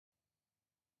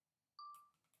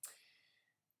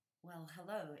Well,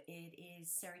 hello, it is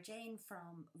Sarah Jane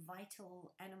from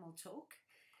Vital Animal Talk,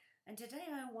 and today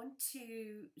I want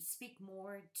to speak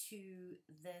more to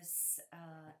this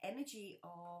energy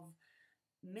of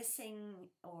missing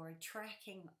or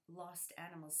tracking lost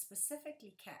animals,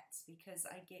 specifically cats, because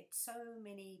I get so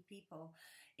many people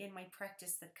in my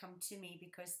practice that come to me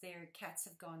because their cats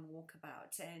have gone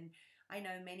walkabout. And I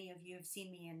know many of you have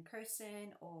seen me in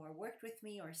person or worked with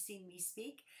me or seen me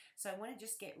speak. So I want to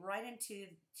just get right into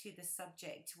the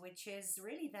subject, which is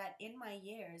really that in my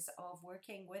years of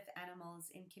working with animals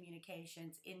in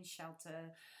communications, in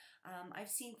shelter,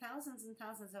 I've seen thousands and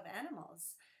thousands of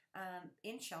animals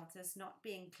in shelters not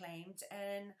being claimed,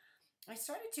 and I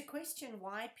started to question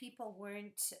why people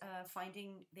weren't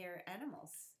finding their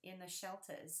animals in the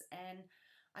shelters, and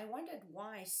I wondered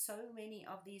why so many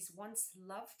of these once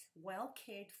loved, well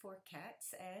cared for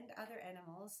cats and other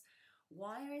animals,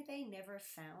 why are they never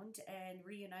found and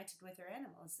reunited with their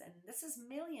animals? And this is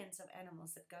millions of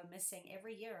animals that go missing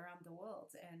every year around the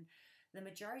world, and the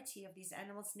majority of these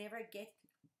animals never get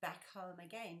back home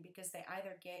again because they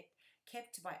either get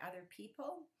kept by other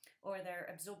people or they're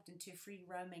absorbed into free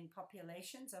roaming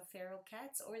populations of feral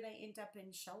cats, or they end up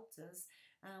in shelters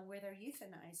where they're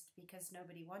euthanized because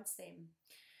nobody wants them.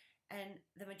 And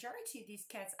the majority of these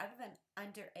cats, other than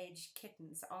underage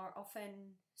kittens, are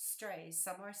often strays.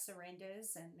 Some are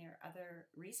surrenders, and there are other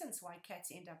reasons why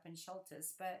cats end up in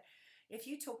shelters. But if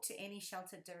you talk to any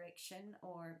shelter direction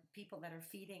or people that are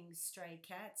feeding stray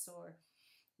cats, or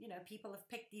people have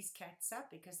picked these cats up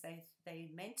because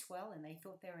they meant well and they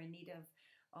thought they were in need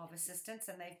of assistance,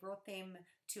 and they've brought them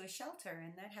to a shelter.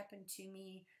 And that happened to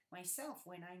me myself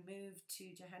when I moved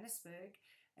to Johannesburg,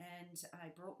 and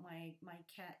I brought my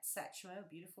cat Satchmo, a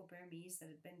beautiful Burmese that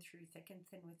had been through thick and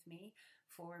thin with me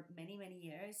for many, many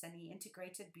years, and he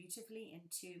integrated beautifully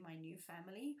into my new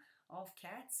family of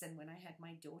cats. And when I had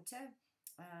my daughter,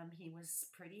 he was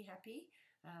pretty happy.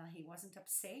 He wasn't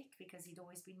upset because he'd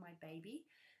always been my baby,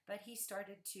 but he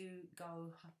started to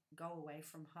go away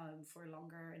from home for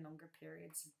longer and longer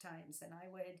periods of times. And I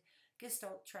would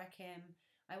gestalt track him,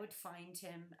 I would find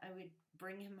him, I would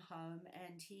bring him home,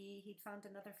 and he'd found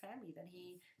another family that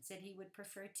he said he would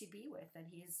prefer to be with, and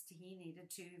he needed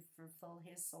to fulfill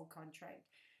his soul contract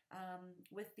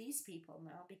with these people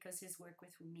now because his work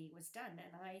with me was done.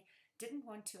 And I didn't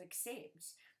want to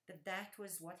accept that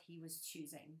was what he was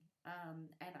choosing,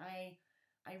 and I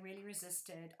really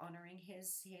resisted honoring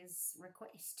his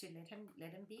request to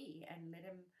let him be and let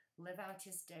him live out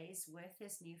his days with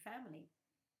his new family.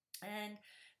 And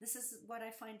this is what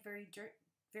I find very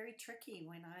tricky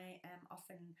when I am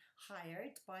often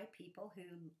hired by people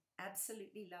who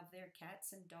absolutely love their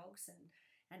cats and dogs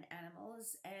and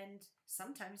animals, and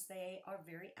sometimes they are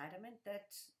very adamant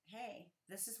that, hey,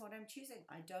 this is what I'm choosing.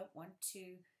 I don't want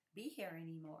to be here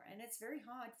anymore. And it's very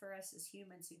hard for us as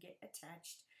humans who get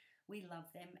attached. We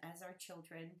love them as our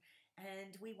children,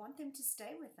 and we want them to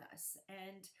stay with us.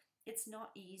 And it's not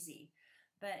easy.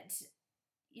 But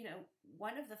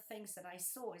one of the things that I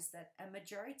saw is that a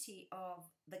majority of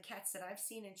the cats that I've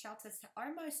seen in shelters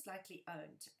are most likely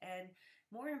owned. And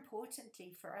more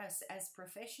importantly for us as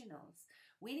professionals,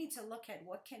 we need to look at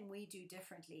what can we do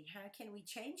differently? How can we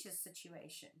change the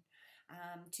situation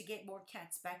to get more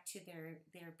cats back to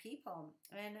their people?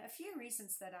 And a few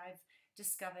reasons that I've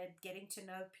discovered getting to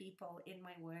know people in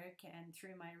my work and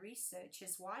through my research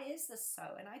is, why is this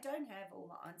so? And I don't have all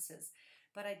the answers,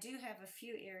 but I do have a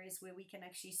few areas where we can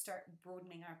actually start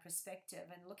broadening our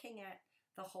perspective and looking at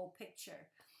the whole picture.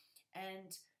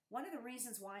 And one of the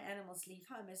reasons why animals leave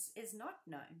home is not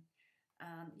known.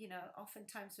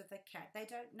 Oftentimes with a cat, they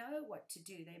don't know what to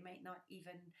do. They may not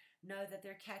even know that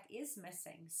their cat is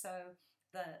missing. So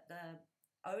the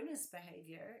owner's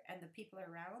behavior and the people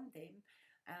around them,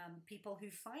 people who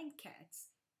find cats,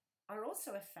 are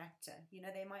also a factor.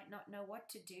 They might not know what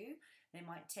to do. They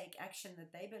might take action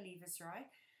that they believe is right,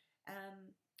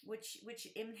 which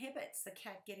inhibits the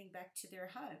cat getting back to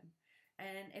their home.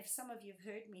 And if some of you have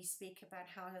heard me speak about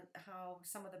how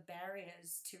some of the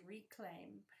barriers to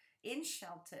reclaim in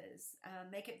shelters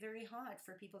make it very hard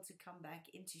for people to come back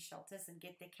into shelters and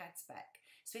get their cats back,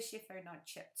 especially if they're not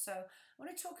chipped. So I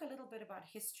want to talk a little bit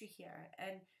about history here.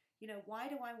 And, why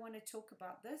do I want to talk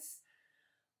about this?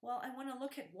 Well, I want to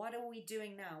look at what are we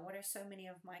doing now? What are so many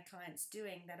of my clients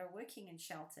doing that are working in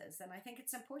shelters? And I think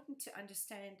it's important to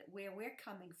understand where we're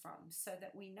coming from so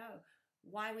that we know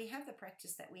why we have the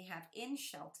practice that we have in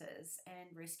shelters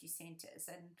and rescue centers.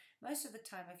 And most of the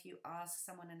time, if you ask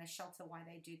someone in a shelter why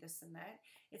they do this and that,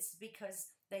 it's because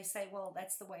they say, well,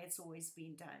 that's the way it's always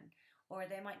been done. Or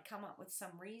they might come up with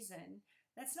some reason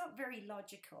that's not very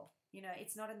logical. You know,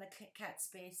 it's not in the cat's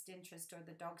best interest or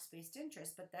the dog's best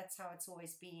interest, but that's how it's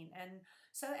always been. And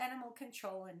so animal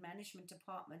control and management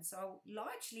departments are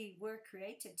largely were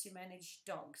created to manage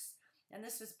dogs. And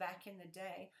this was back in the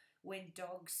day when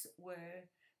dogs were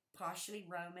partially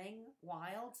roaming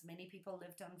wild. Many people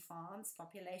lived on farms.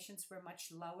 Populations were much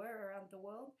lower around the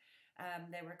world.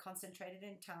 They were concentrated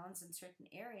in towns and certain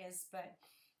areas, but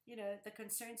you know, the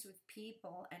concerns with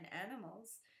people and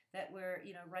animals that were,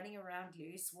 you know, running around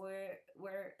loose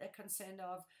were a concern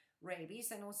of rabies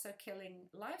and also killing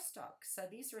livestock. So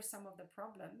these were some of the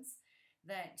problems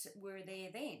that were there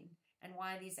then, and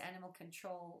why these animal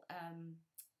control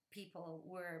people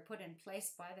were put in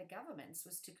place by the governments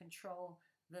was to control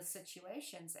the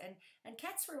situations. And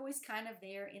cats were always kind of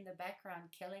there in the background,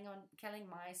 killing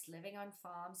mice, living on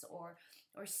farms or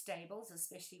stables,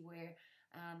 especially where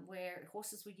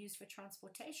horses were used for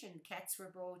transportation. Cats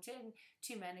were brought in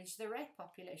to manage the rat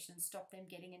population, stop them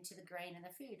getting into the grain and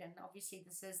the food. And obviously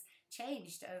this has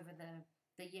changed over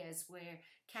the years, where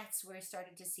cats were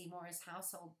started to see more as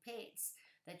household pets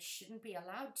that shouldn't be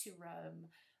allowed to roam,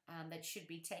 that should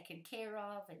be taken care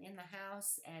of and in the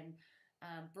house and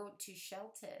brought to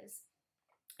shelters.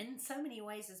 In so many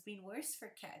ways has been worse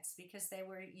for cats because they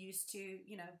were used to,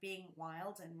 you know, being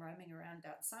wild and roaming around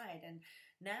outside. And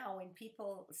now when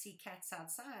people see cats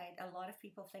outside, a lot of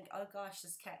people think, oh gosh,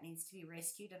 this cat needs to be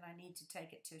rescued and I need to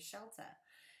take it to a shelter.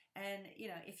 And you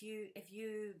know, if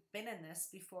you've been in this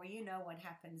before, you know what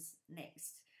happens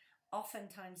next.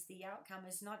 Oftentimes the outcome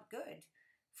is not good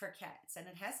for cats, and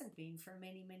it hasn't been for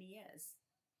many, many years.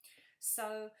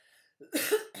 So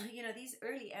you know, these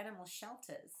early animal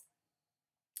shelters,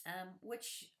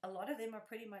 which a lot of them are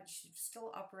pretty much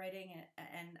still operating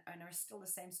and are still the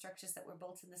same structures that were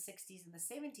built in the 60s and the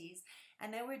 70s,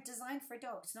 and they were designed for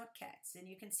dogs, not cats. And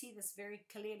you can see this very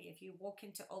clearly if you walk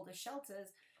into older shelters.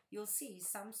 You'll see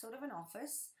some sort of an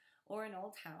office or an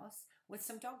old house with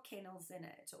some dog kennels in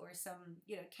it, or some,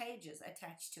 you know, cages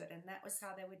attached to it. And that was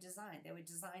how they were designed. They were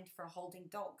designed for holding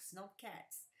dogs, not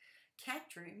cats. Cat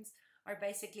rooms are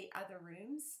basically other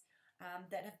rooms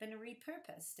that have been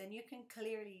repurposed, and you can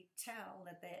clearly tell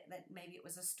that maybe it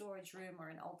was a storage room or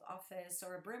an old office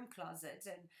or a broom closet,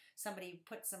 and somebody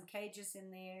put some cages in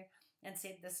there and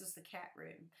said this was the cat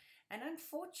room. And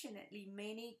unfortunately,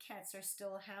 many cats are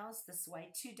still housed this way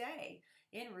today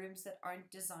in rooms that aren't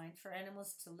designed for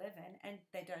animals to live in, and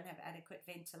they don't have adequate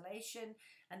ventilation,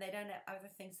 and they don't have other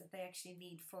things that they actually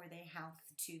need for their health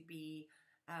to be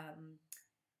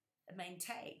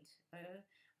maintained.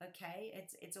 Okay,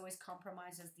 it's always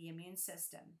compromises the immune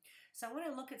system. So I want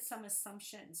to look at some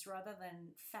assumptions rather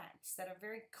than facts that are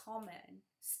very common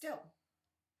still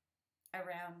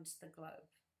around the globe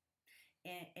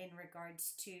in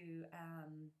regards to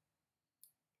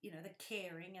you know, the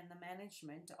caring and the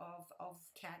management of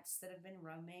cats that have been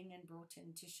roaming and brought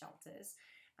into shelters,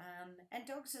 and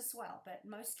dogs as well. But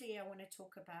mostly I want to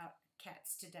talk about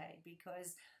cats today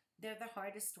because they're the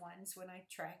hardest ones when I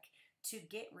track to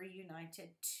get reunited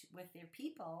with their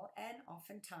people. And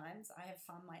oftentimes I have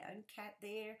found my own cat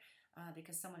there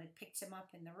because someone had picked him up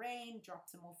in the rain,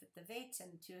 dropped him off at the vet,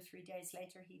 and 2 or 3 days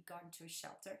later he'd gone to a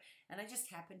shelter. And I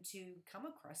just happened to come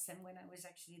across him when I was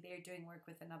actually there doing work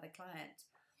with another client.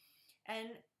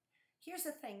 And here's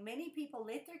the thing, many people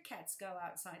let their cats go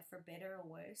outside for better or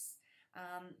worse.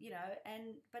 You know,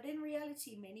 but in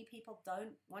reality, many people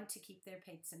don't want to keep their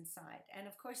pets inside. And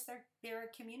of course, there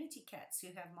are community cats who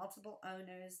have multiple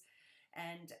owners,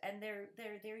 and they're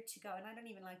there to go. And I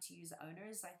don't even like to use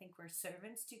owners. I think we're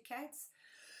servants to cats.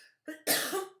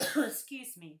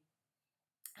 Excuse me.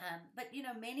 But you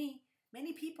know, many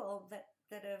people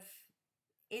that have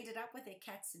ended up with their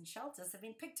cats in shelters have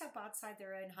been picked up outside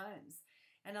their own homes,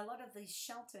 and a lot of these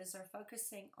shelters are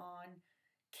focusing on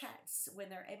cats. When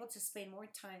they're able to spend more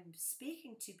time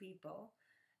speaking to people,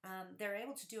 they're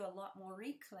able to do a lot more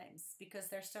reclaims because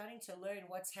they're starting to learn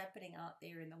what's happening out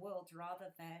there in the world,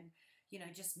 rather than, you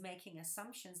know, just making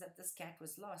assumptions that this cat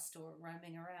was lost or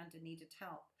roaming around and needed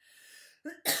help.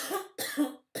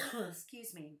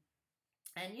 Excuse me.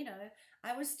 And, you know,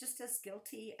 I was just as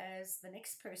guilty as the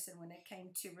next person when it came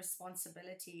to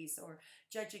responsibilities or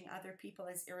judging other people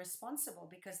as irresponsible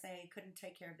because they couldn't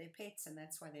take care of their pets, and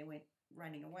that's why they went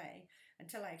running away,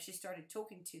 until I actually started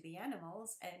talking to the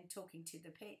animals and talking to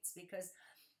the pets, because,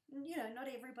 you know, not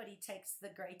everybody takes the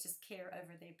greatest care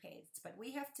over their pets, but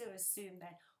we have to assume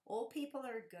that all people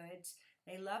are good,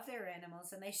 they love their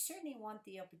animals, and they certainly want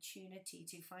the opportunity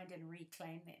to find and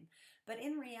reclaim them. But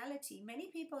in reality, many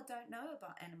people don't know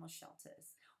about animal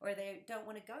shelters, or they don't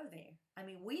want to go there. I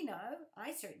mean, we know,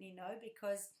 I certainly know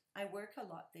because I work a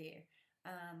lot there.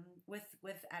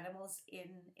 with animals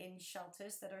in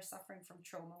shelters that are suffering from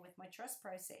trauma with my trust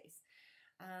process.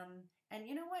 And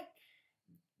you know what?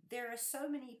 There are so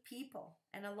many people,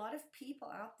 and a lot of people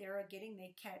out there are getting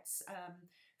their cats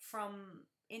from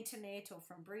internet or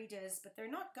from breeders, but they're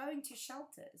not going to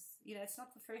shelters. You know, it's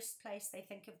not the first place they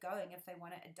think of going if they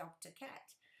want to adopt a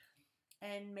cat.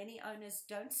 And many owners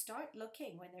don't start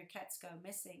looking when their cats go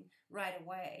missing right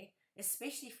away,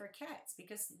 especially for cats,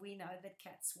 because we know that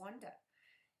cats wander.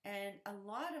 And a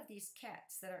lot of these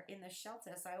cats that are in the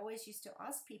shelters, I always used to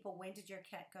ask people, when did your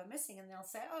cat go missing? And they'll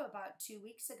say, oh, about 2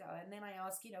 weeks ago. And then I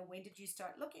ask, you know, when did you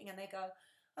start looking? And they go,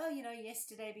 oh, you know,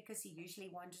 yesterday, because he usually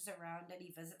wanders around and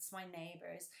he visits my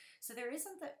neighbors. So there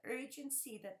isn't the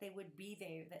urgency that they would be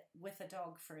there with a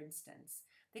dog, for instance,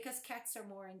 because cats are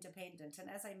more independent. And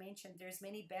as I mentioned, there's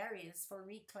many barriers for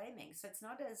reclaiming. So it's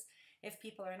not as if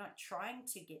people are not trying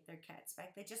to get their cats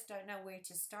back. They just don't know where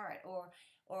to start, or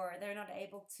they're not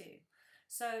able to.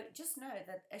 So just know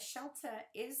that a shelter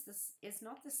is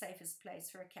not the safest place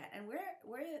for a cat. And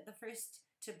we're the first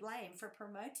to blame for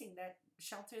promoting that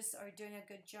shelters are doing a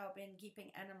good job in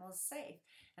keeping animals safe.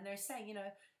 And they're saying, you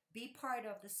know, be part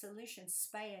of the solution,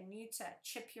 spay and neuter,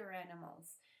 chip your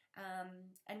animals.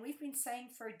 And we've been saying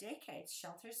for decades,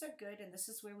 shelters are good, and this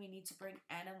is where we need to bring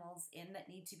animals in that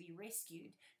need to be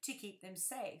rescued to keep them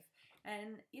safe.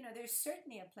 And, you know, there's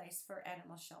certainly a place for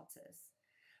animal shelters,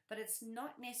 but it's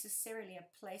not necessarily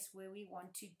a place where we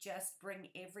want to just bring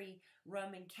every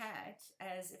roaming cat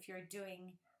as if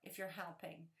you're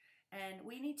helping. And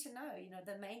we need to know, you know,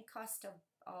 the main cost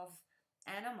of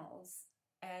animals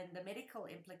and the medical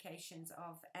implications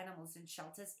of animals in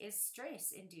shelters is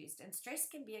stress induced. And stress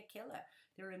can be a killer.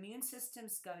 Their immune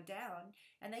systems go down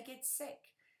and they get sick.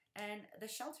 And the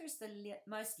shelter is the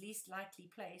most least likely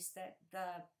place that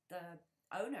the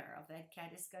owner of that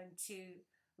cat is going to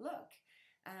look.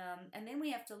 And then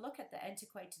we have to look at the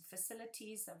antiquated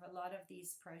facilities of a lot of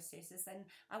these processes. And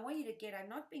I want you to get, I'm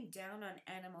not being down on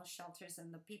animal shelters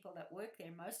and the people that work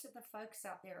there. Most of the folks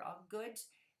out there are good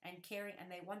and caring,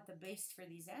 and they want the best for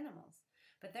these animals.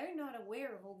 But they're not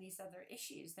aware of all these other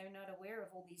issues. They're not aware of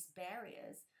all these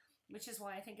barriers, which is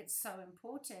why I think it's so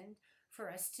important for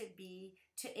us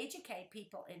to educate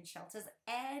people in shelters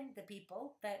and the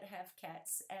people that have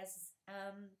cats as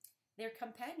their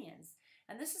companions.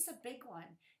 And this is a big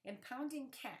one.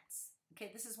 Impounding cats.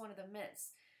 Okay, this is one of the myths,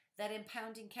 that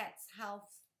impounding cats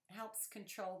helps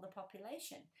control the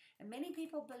population. And many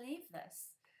people believe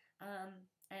this.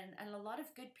 And a lot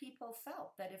of good people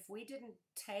felt that if we didn't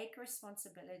take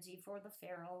responsibility for the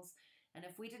ferals, and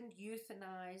if we didn't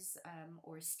euthanize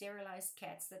or sterilize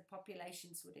cats, that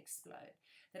populations would explode,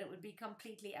 that it would be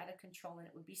completely out of control, and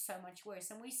it would be so much worse.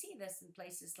 And we see this in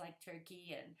places like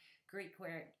Turkey and Greek,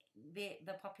 where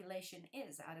the population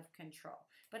is out of control.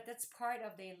 But that's part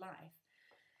of their life.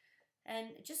 And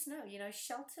just know, you know,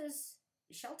 shelters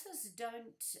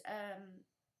don't...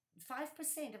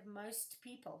 5% of most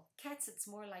people, cats, it's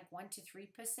more like 1 to 3%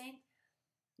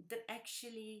 that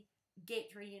actually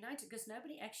get reunited, because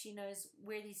nobody actually knows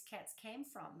where these cats came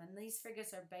from. And these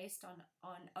figures are based on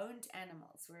owned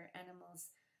animals, where animals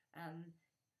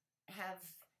have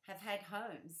had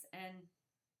homes. And,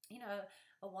 you know,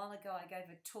 a while ago I gave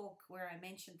a talk where I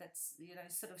mentioned that, you know,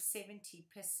 sort of 70%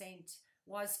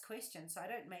 was questioned. So I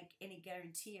don't make any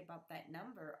guarantee about that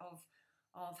number of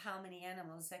how many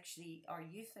animals actually are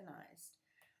euthanized,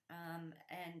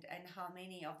 and how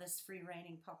many of this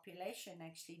free-reigning population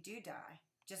actually do die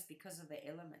just because of the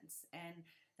elements, and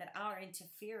that our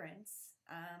interference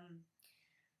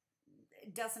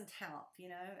doesn't help, you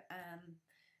know.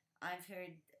 I've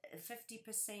heard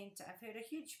 50%, I've heard a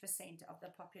huge percent of the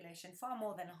population, far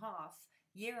more than half,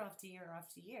 year after year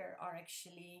after year, are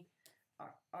actually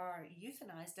are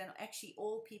euthanized, and actually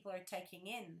all people are taking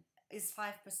in is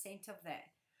 5% of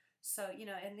that. So, you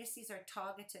know, unless these are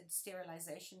targeted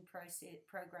sterilization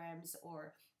programs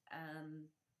or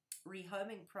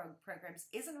rehoming programs,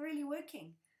 isn't really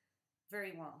working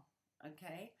very well,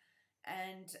 okay?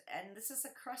 And this is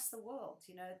across the world.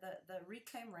 You know, the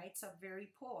reclaim rates are very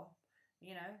poor,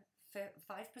 you know, 5%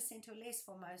 or less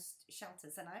for most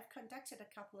shelters. And I've conducted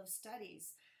a couple of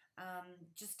studies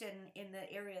just in the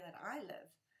area that I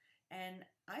live. And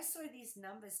I saw these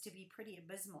numbers to be pretty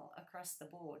abysmal across the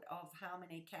board of how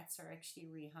many cats are actually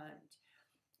rehomed.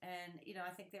 And, you know,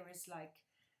 I think there was like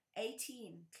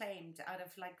 18 claimed out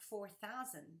of like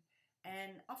 4,000.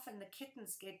 And often the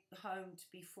kittens get homed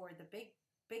before the big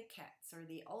cats or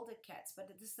the older cats. But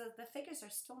the figures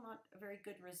are still not a very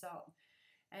good result.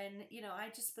 And, you know,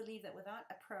 I just believe that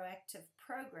without a proactive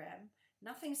program,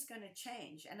 nothing's going to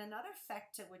change. And another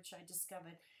factor which I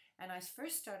discovered, and I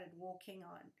first started working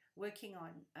on,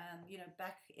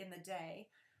 back in the day,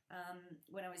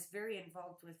 when I was very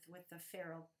involved with the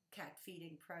feral cat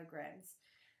feeding programs,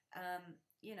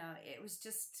 it was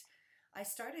just, I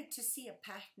started to see a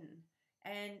pattern.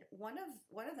 And one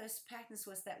of those patterns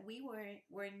was that we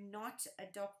were not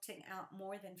adopting out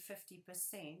more than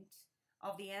 50%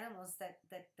 of the animals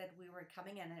that we were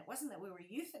coming in. And it wasn't that we were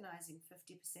euthanizing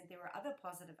 50%. There were other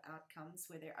positive outcomes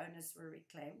where their owners were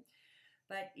reclaimed.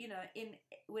 But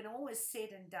when all was said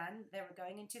and done, they were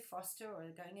going into foster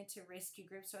or going into rescue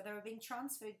groups, or they were being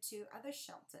transferred to other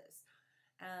shelters,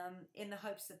 in the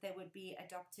hopes that they would be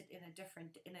adopted in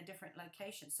a different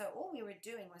location. So all we were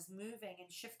doing was moving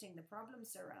and shifting the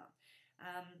problems around.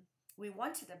 We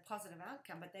wanted a positive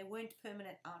outcome, but they weren't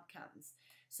permanent outcomes.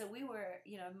 So we were,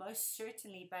 most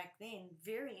certainly back then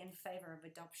very in favor of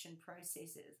adoption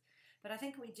processes. But I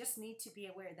think we just need to be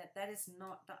aware that that is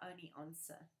not the only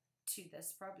answer to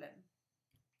this problem.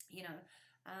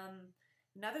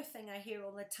 Another thing I hear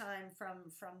all the time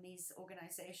from these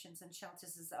organizations and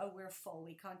shelters is, oh, we're full,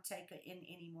 we can't take in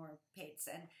any more pets,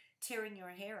 and tearing your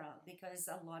hair out because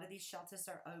a lot of these shelters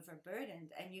are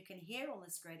overburdened, and you can hear all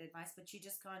this great advice, but you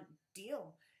just can't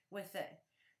deal with it.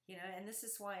 And this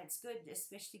is why it's good,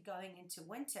 especially going into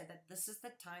winter, that this is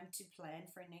the time to plan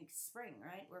for next spring,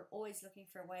 right? We're always looking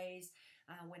for ways,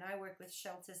 when I work with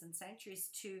shelters and sanctuaries,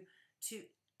 to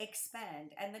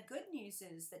expand. And the good news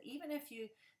is that even if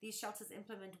these shelters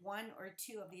implement one or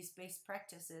two of these best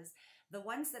practices, the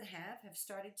ones that have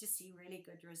started to see really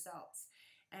good results.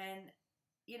 And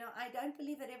I don't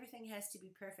believe that everything has to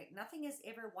be perfect. Nothing is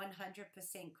ever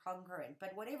 100% congruent,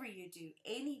 but whatever you do,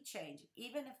 any change,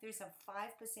 even if there's a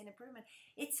 5% improvement,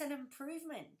 it's an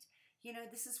improvement.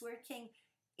 This is working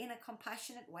in a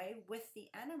compassionate way with the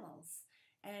animals.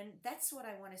 And that's what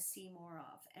I want to see more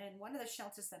of. And one of the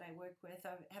shelters that I work with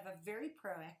have a very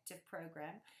proactive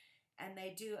program, and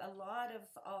they do a lot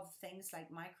of things like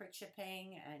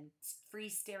microchipping and free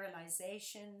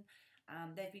sterilization.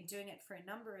 They've been doing it for a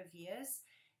number of years,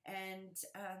 and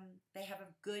they have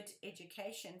a good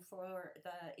education for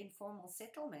the informal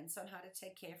settlements on how to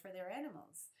take care for their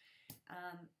animals.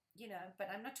 But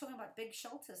I'm not talking about big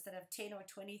shelters that have 10 or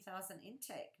 20,000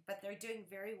 intake, but they're doing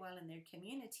very well in their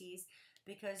communities,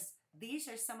 because these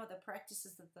are some of the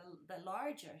practices that the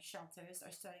larger shelters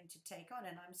are starting to take on,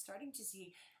 and I'm starting to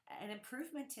see an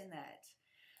improvement in that.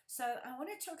 So I want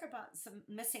to talk about some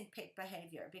missing pet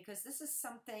behavior, because this is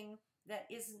something that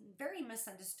is very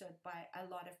misunderstood by a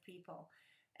lot of people.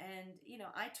 And,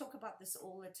 I talk about this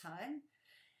all the time,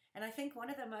 and I think one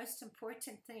of the most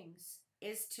important things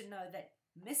is to know that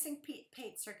missing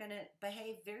pets are going to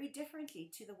behave very differently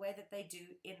to the way that they do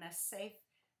in a safe,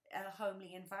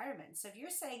 homely environment. So if you're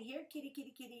saying, here, kitty,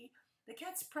 kitty, kitty, the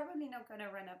cat's probably not going to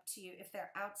run up to you if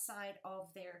they're outside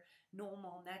of their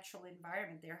normal, natural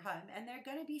environment, their home, and they're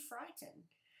going to be frightened.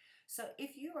 So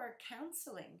if you are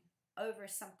counseling over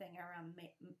something around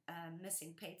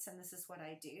missing pets, and this is what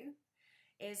I do,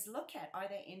 is look at, are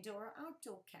they indoor or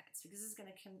outdoor cats? Because this is going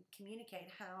to communicate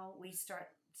how we start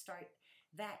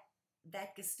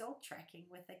that gestalt tracking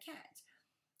with the cat.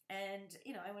 And,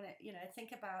 I want to,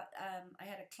 think about, I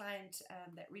had a client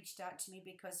that reached out to me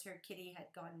because her kitty had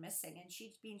gone missing, and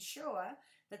she'd been sure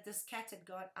that this cat had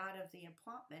got out of the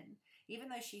apartment. Even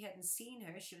though she hadn't seen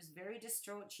her, she was very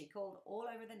distraught. She called all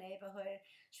over the neighborhood.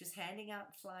 She was handing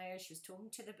out flyers. She was talking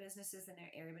to the businesses in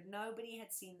her area, but nobody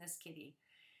had seen this kitty.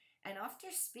 And after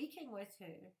speaking with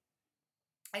her,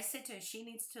 I said to her, she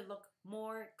needs to look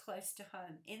more close to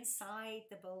home, inside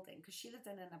the building, because she lived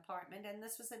in an apartment, and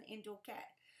this was an indoor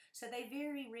cat. So they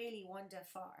very rarely wander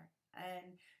far.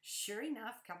 And sure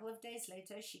enough, a couple of days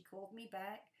later, she called me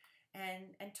back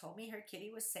and told me her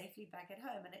kitty was safely back at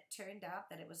home. And it turned out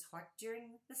that it was hot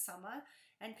during the summer,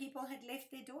 and people had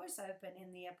left their doors open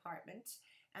in the apartment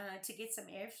to get some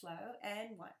airflow.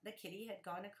 And the kitty had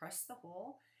gone across the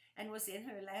hall and was in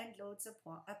her landlord's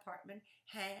apartment,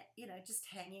 just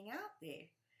hanging out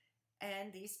there.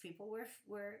 And these people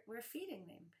were feeding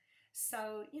them.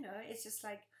 So, it's just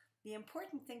like, the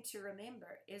important thing to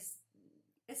remember is,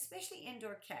 especially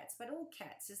indoor cats, but all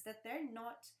cats, is that they're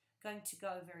not going to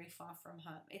go very far from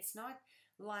home. It's not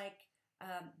like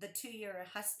the 2-year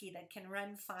husky that can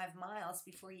run 5 miles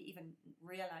before you even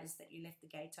realize that you left the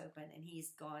gate open and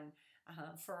he's gone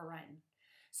for a run.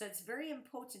 So it's very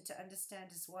important to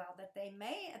understand as well that they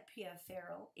may appear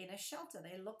feral in a shelter.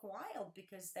 They look wild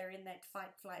because they're in that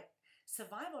fight, flight,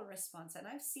 survival response. And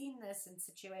I've seen this in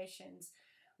situations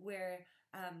where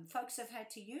folks have had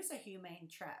to use a humane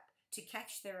trap to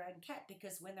catch their own cat,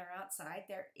 because when they're outside,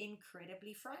 they're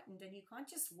incredibly frightened, and you can't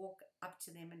just walk up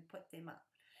to them and pick them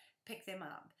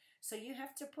up. So you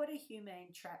have to put a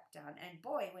humane trap down. And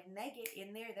boy, when they get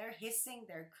in there, they're hissing,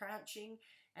 they're crouching,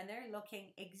 and they're looking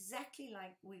exactly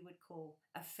like we would call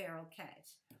a feral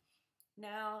cat.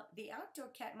 Now, the outdoor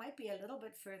cat might be a little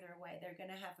bit further away. They're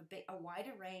going to have a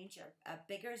wider range, a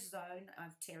bigger zone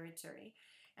of territory.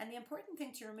 And the important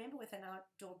thing to remember with an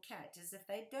outdoor cat is if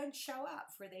they don't show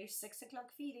up for their 6 o'clock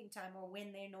feeding time or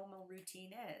when their normal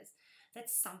routine is, that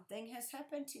something has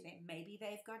happened to them. Maybe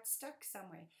they've got stuck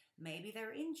somewhere. Maybe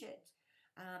they're injured.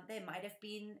 They might have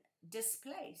been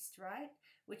displaced, right?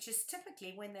 Which is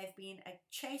typically when they've been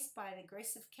chased by an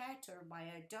aggressive cat or by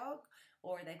a dog,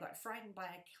 or they got frightened by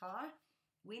a car.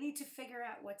 We need to figure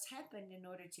out what's happened in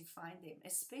order to find them,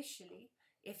 especially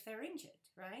if they're injured,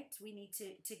 right? We need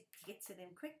to get to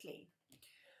them quickly.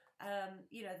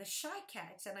 The shy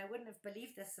cat, and I wouldn't have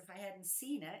believed this if I hadn't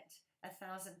seen it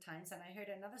 1,000 times, and I heard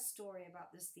another story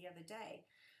about this the other day,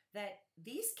 that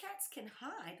these cats can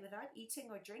hide without eating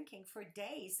or drinking for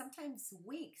days, sometimes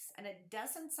weeks, and it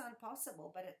doesn't sound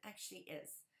possible, but it actually is.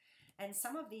 And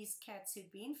some of these cats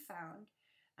who've been found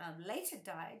later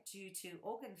died due to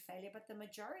organ failure, but the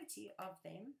majority of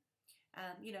them,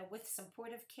 with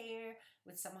supportive care,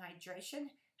 with some hydration,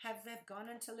 they've gone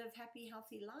on to live happy,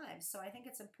 healthy lives. So I think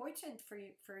it's important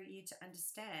for you to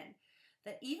understand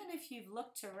that even if you've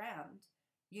looked around,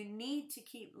 you need to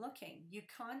keep looking. You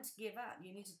can't give up.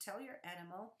 You need to tell your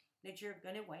animal that you're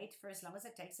going to wait for as long as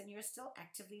it takes, and you're still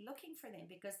actively looking for them,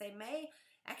 because they may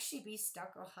actually be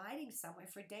stuck or hiding somewhere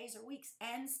for days or weeks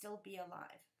and still be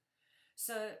alive.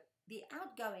 So the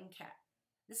outgoing cat,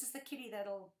 this is the kitty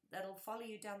that'll follow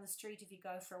you down the street if you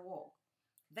go for a walk.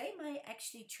 They may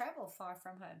actually travel far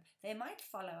from home. They might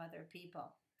follow other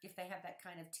people if they have that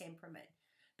kind of temperament.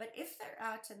 But if they're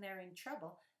out and they're in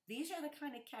trouble, these are the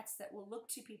kind of cats that will look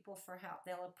to people for help.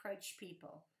 They'll approach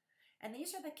people. And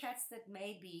these are the cats that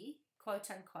may be,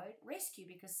 quote unquote, rescue,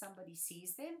 because somebody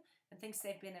sees them and thinks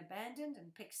they've been abandoned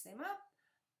and picks them up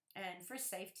and for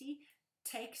safety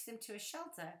takes them to a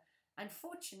shelter.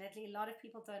 Unfortunately, a lot of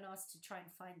people don't ask to try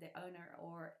and find the owner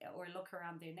or look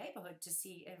around their neighborhood to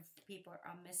see if people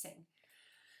are missing.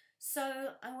 So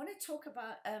I want to talk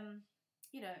about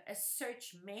a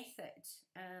search method,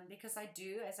 because I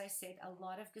do, as I said, a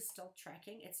lot of Gestalt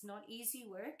tracking. It's not easy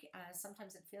work.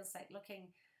 Sometimes it feels like looking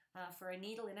for a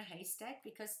needle in a haystack,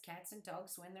 because cats and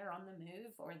dogs, when they're on the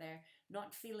move or they're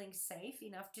not feeling safe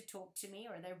enough to talk to me,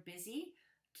 or they're busy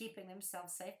keeping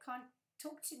themselves safe, can't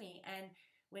talk to me. And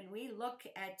when we look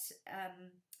at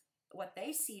what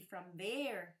they see from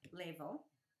their level,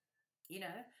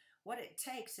 what it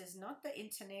takes is not the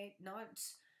internet, not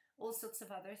all sorts of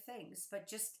other things, but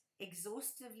just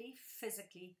exhaustively,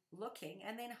 physically looking,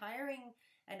 and then hiring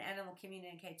an animal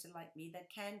communicator like me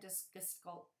that can just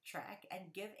Gestalt track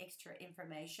and give extra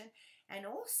information, and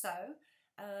also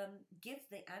give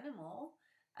the animal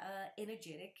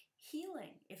energetic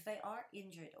healing if they are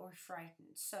injured or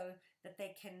frightened, so that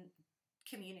they can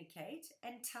communicate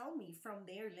and tell me from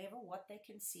their level what they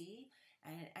can see,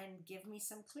 and give me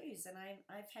some clues. And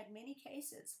I've had many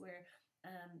cases where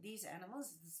these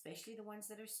animals, especially the ones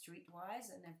that are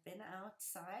streetwise and have been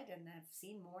outside and have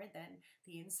seen more than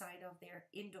the inside of their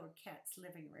indoor cat's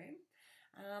living room,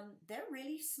 they're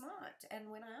really smart.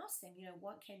 And when I ask them,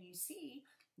 what can you see?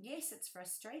 Yes, it's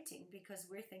frustrating because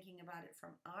we're thinking about it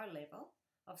from our level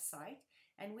of sight,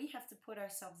 and we have to put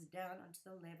ourselves down onto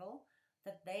the level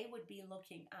that they would be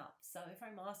looking up. So if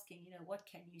I'm asking, what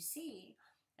can you see?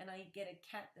 And I get a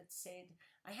cat that said,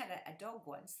 I had a dog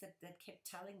once that kept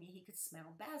telling me he could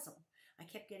smell basil. I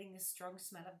kept getting this strong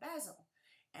smell of basil.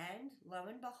 And lo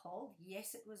and behold,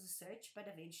 yes, it was a search, but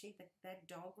eventually that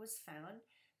dog was found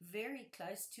very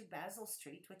close to Basil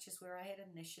Street, which is where I had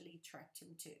initially tracked him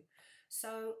to.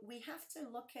 So we have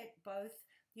to look at both,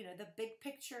 the big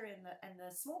picture and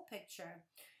the small picture.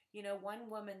 One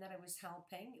woman that I was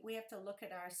helping, we have to look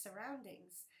at our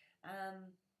surroundings.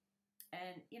 And,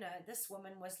 this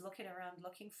woman was looking around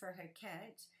looking for her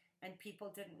cat, and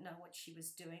people didn't know what she was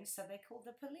doing, so they called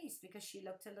the police because she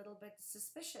looked a little bit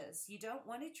suspicious. You don't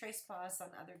want to trespass on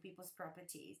other people's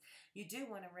properties. You do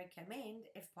want to recommend,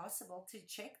 if possible, to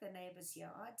check the neighbors'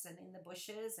 yards and in the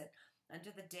bushes and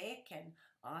under the deck, and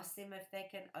ask them if they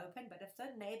can open. But if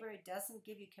the neighbor doesn't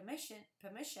give you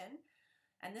permission,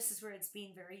 and this is where it's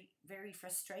been very, very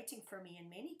frustrating for me in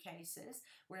many cases,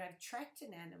 where I've tracked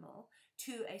an animal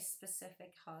to a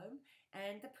specific home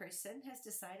and the person has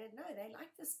decided, no, they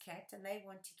like this cat and they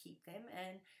want to keep them.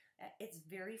 And it's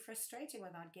very frustrating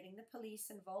without getting the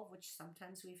police involved, which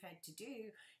sometimes we've had to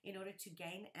do in order to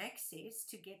gain access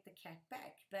to get the cat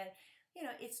back. But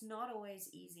it's not always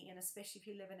easy, and especially if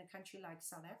you live in a country like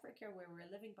South Africa, where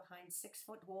we're living behind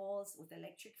 6-foot walls with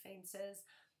electric fences.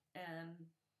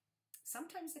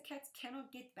 sometimes the cats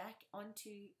cannot get back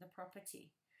onto the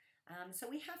property. So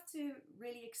we have to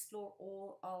really explore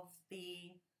all of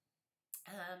the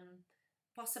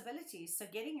possibilities. So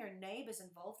getting your neighbors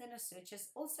involved in a search is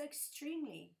also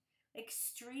extremely,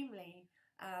 extremely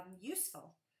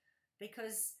useful,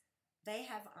 because they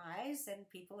have eyes and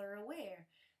people are aware.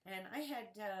 And I had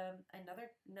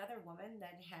another woman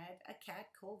that had a cat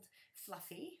called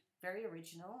Fluffy, very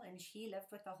original, and she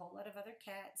lived with a whole lot of other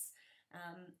cats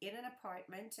in an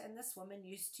apartment. And this woman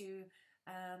used to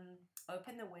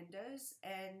open the windows,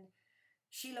 and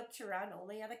she looked around. All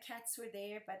the other cats were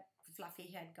there, but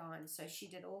Fluffy had gone. So she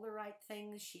did all the right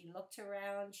things. She looked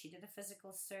around. She did a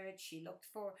physical search. She looked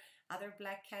for other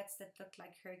black cats that looked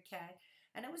like her cat.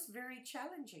 And it was very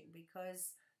challenging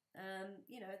because,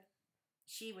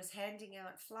 she was handing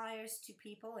out flyers to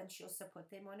people, and she also put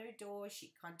them on her door.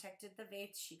 She contacted the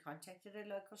vets. She contacted her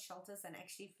local shelters and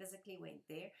actually physically went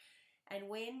there. And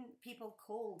when people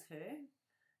called her,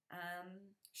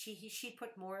 she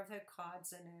put more of her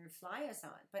cards and her flyers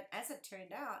on. But as it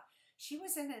turned out, she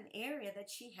was in an area that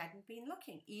she hadn't been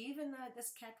looking. Even though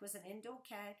this cat was an indoor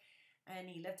cat and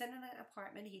he lived in an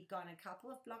apartment, he'd gone a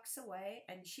couple of blocks away,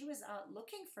 and she was out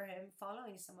looking for him,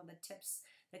 following some of the tips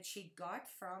that she got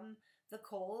from the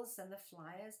calls and the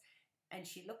flyers. And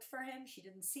she looked for him. She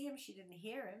didn't see him. She didn't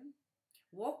hear him.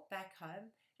 Walked back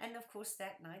home. And of course,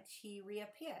 that night he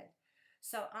reappeared.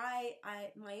 So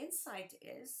my insight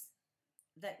is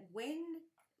that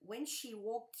when she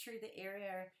walked through the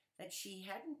area that she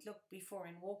hadn't looked before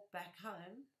and walked back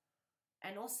home,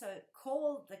 and also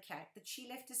called the cat, that she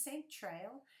left a scent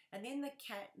trail, and then the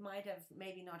cat might have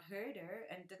maybe not heard her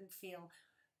and didn't feel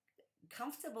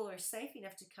comfortable or safe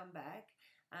enough to come back.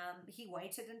 He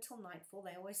waited until nightfall.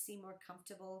 They always seem more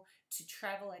comfortable to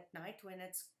travel at night when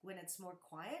it's more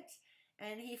quiet,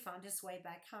 and he found his way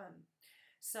back home.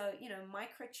 So,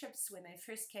 microchips, when they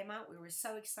first came out, we were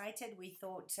so excited. We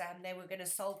thought they were going to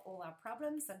solve all our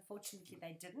problems. Unfortunately,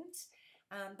 they didn't.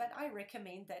 But I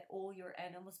recommend that all your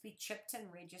animals be chipped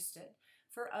and registered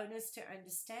for owners to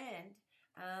understand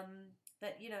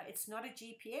that, it's not a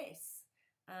GPS.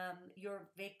 Your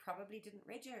vet probably didn't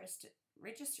register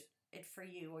it for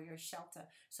you, or your shelter.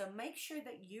 So make sure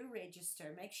that you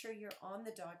register. Make sure you're on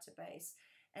the database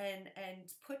and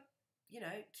put,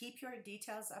 keep your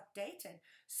details updated.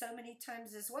 So many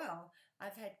times as well,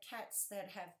 I've had cats that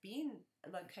have been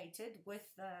located with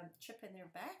chip in their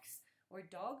backs, or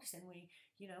dogs, and we,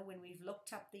 when we've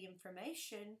looked up the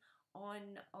information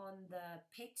on the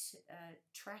pet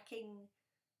tracking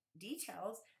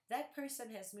details, that person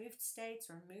has moved states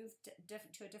or moved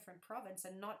to a different province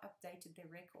and not updated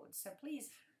their records. So please,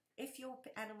 if your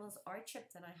animals are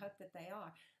chipped, and I hope that they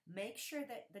are, make sure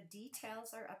that the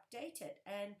details are updated.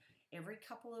 And every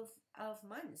couple of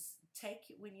months,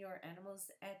 when your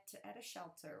animal's at a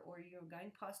shelter or you're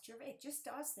going past your vet, just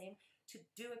ask them to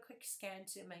do a quick scan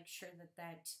to make sure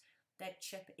that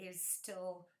chip is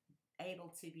still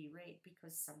able to be read,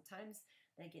 because sometimes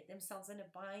they get themselves in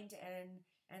a bind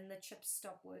and the chips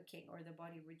stop working, or the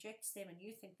body rejects them, and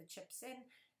you think the chip's in,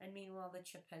 and meanwhile the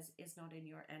chip is not in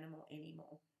your animal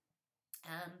anymore.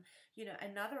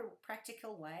 Another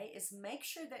practical way is make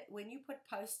sure that when you put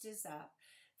posters up,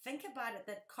 think about it,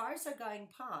 that cars are going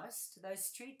past those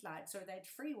street lights or that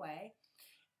freeway,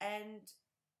 and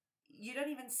you don't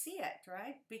even see it,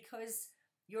 right? Because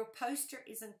your poster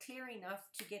isn't clear enough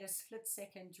to get a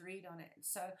split-second read on it.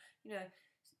 So,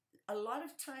 a lot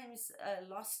of times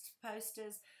lost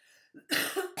posters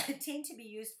tend to be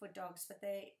used for dogs, but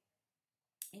they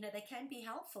can be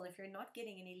helpful if you're not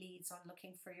getting any leads on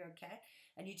looking for your cat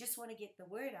and you just want to get the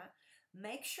word out.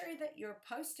 Make sure that your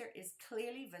poster is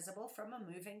clearly visible from a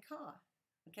moving car.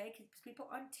 Okay, because people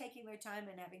aren't taking their time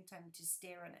and having time to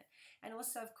stare on it. And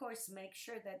also, of course, make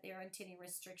sure that there aren't any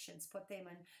restrictions. Put them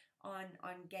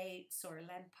on gates or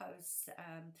lampposts.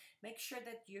 Make sure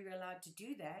that you're allowed to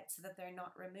do that so that they're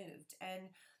not removed. And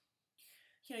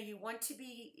you want to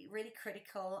be really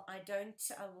critical. I don't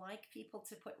like people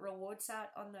to put rewards out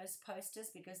on those posters,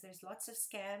 because there's lots of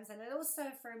scams. And it also,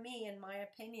 for me, in my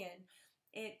opinion,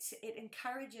 it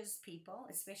encourages people,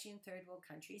 especially in third world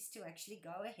countries, to actually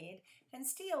go ahead and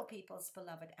steal people's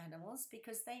beloved animals,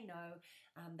 because they know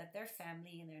that they're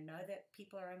family, and they know that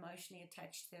people are emotionally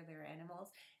attached to their animals,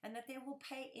 and that they will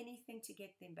pay anything to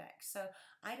get them back. So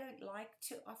I don't like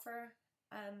to offer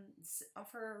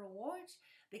a reward,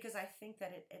 because I think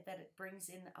that it brings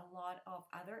in a lot of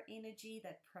other energy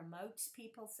that promotes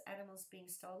people's animals being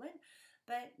stolen.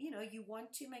 But you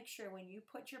want to make sure when you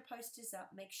put your posters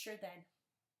up, make sure that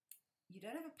you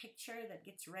don't have a picture that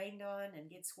gets rained on and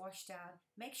gets washed out.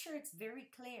 Make sure it's very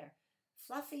clear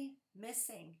Fluffy,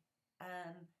 missing.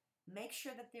 Make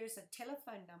sure that there's a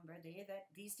telephone number there, that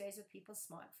these days with people's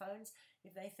smartphones,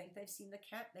 if they think they've seen the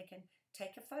cat, they can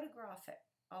take a photograph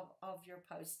of your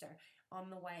poster on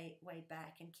the way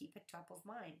back and keep it top of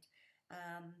mind,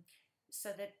 so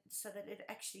that it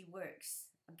actually works.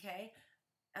 Okay.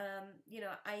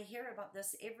 I hear about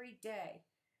this every day.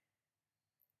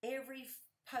 Every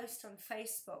post on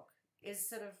Facebook is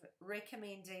sort of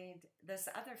recommended this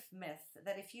other myth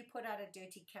that if you put out a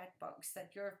dirty cat box,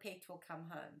 that your pet will come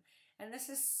home. And this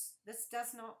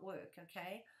does not work.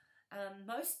 Okay.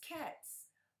 Most cats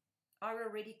are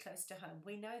already close to home.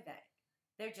 We know that.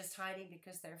 They're just hiding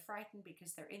because they're frightened,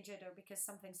 because they're injured, or because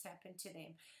something's happened to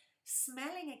them.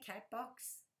 Smelling a cat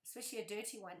box, especially a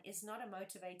dirty one, is not a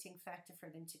motivating factor for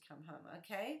them to come home.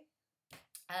 Okay.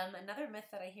 Another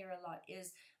myth that I hear a lot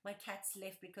is my cat's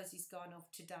left because he's gone off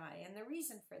to die. And the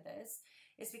reason for this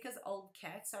is because old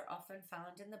cats are often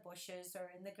found in the bushes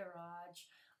or in the garage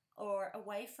or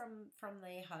away from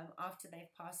their home after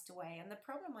they've passed away. And the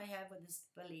problem I have with this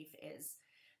belief is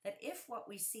that if what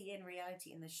we see in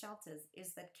reality in the shelters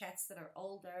is that cats that are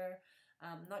older,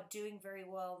 not doing very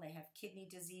well, they have kidney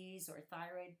disease or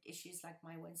thyroid issues like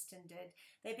my Winston did,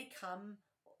 they become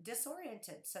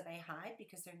disoriented, so they hide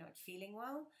because they're not feeling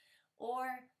well, or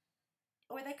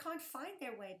they can't find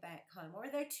their way back home, or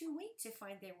they're too weak to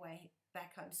find their way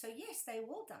back home. So yes, they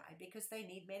will die because they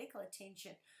need medical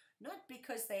attention, not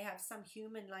because they have some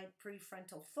human-like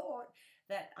prefrontal thought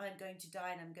that I'm going to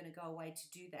die and I'm going to go away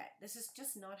to do that. This is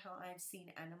just not how I've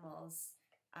seen animals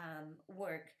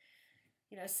work.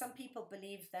 Some people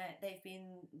believe that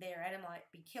their animal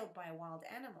might be killed by a wild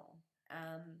animal.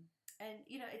 And,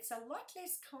 it's a lot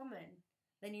less common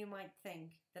than you might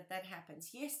think that happens.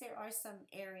 Yes, there are some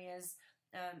areas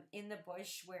in the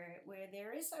bush where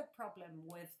there is a problem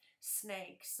with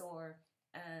snakes or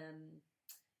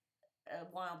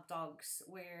wild dogs,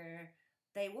 where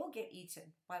they will get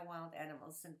eaten by wild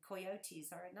animals. And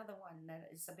coyotes are another one that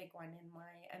is a big one in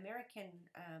my American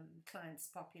clients'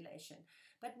 population.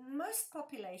 But most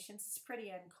populations, it's pretty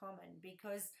uncommon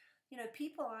because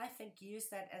people, I think, use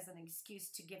that as an excuse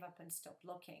to give up and stop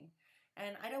looking.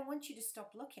 And I don't want you to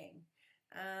stop looking.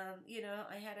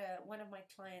 I had one of my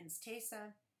clients,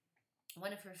 Tessa,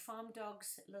 one of her farm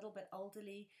dogs, a little bit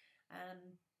elderly.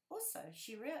 Also,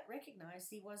 she recognized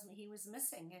he was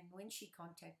missing. And when she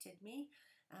contacted me,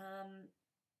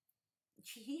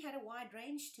 he had a wide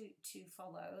range to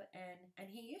follow. And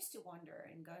he used to wander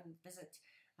and go and visit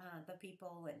the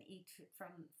people and eat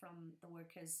from the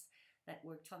workers that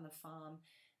worked on the farm,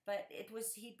 but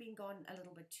he'd been gone a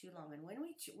little bit too long. And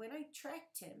when I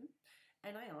tracked him,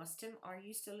 and I asked him, "Are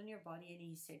you still in your body?" and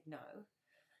he said no.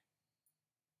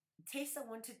 Tessa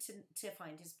wanted to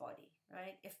find his body,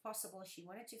 right? If possible, she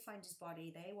wanted to find his body.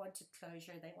 They wanted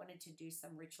closure. They wanted to do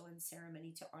some ritual and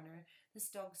ceremony to honor this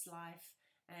dog's life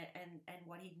and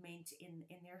what he'd meant in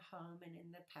their home and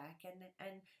in the pack,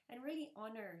 and really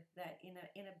honor that in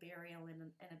a burial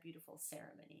and a beautiful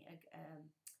ceremony.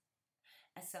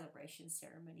 A celebration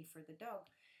ceremony for the dog.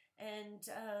 And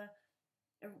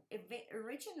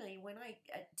originally, when I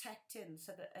tapped in,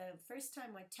 so the first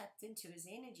time I tapped into his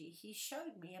energy, he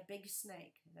showed me a big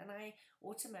snake. And I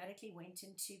automatically went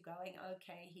into going,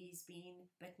 okay, he's been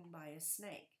bitten by a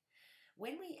snake.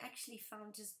 When we actually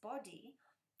found his body,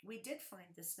 we did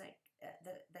find the snake,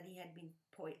 that he had been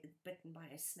bitten by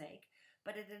a snake,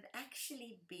 but it had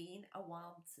actually been a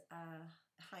wild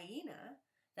hyena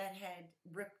that had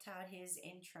ripped out his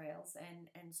entrails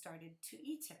and started to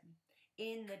eat him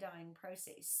in the dying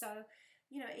process. So,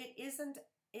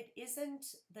 it isn't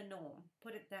the norm,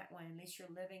 put it that way, unless you're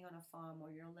living on a farm or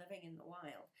you're living in the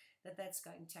wild, that's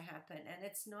going to happen. And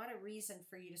it's not a reason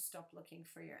for you to stop looking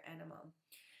for your animal.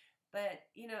 But,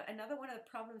 another one of the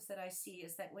problems that I see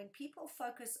is that when people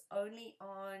focus only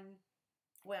on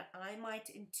what I might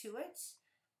intuit,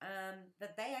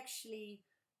 that they actually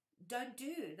don't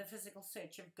do the physical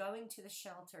search of going to the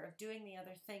shelter, of doing the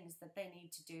other things that they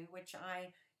need to do, which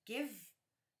I give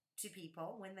to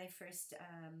people when they first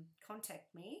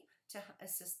contact me to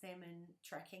assist them in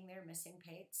tracking their missing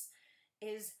pets,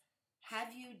 is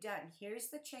have you done, here's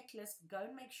the checklist, go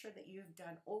and make sure that you've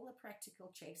done all the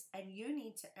practical checks, and you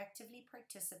need to actively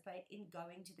participate in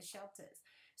going to the shelters.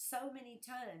 So many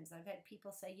times I've had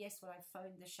people say, yes, well, I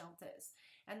phoned the shelters.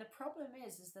 And the problem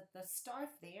is that the staff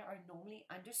there are normally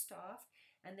understaffed,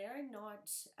 and they're not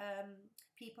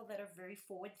people that are very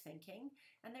forward thinking,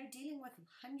 and they're dealing with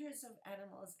hundreds of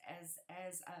animals as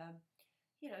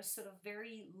sort of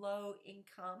very low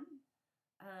income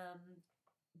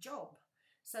job.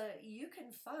 So you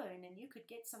can phone and you could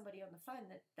get somebody on the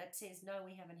phone that says, no,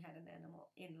 we haven't had an animal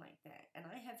in like that. And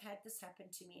I have had this happen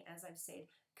to me, as I've said,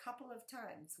 a couple of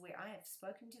times where I have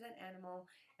spoken to that animal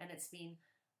and it's been,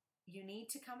 you need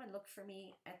to come and look for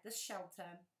me at this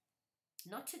shelter,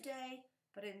 not today,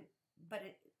 but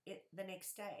the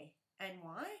next day. And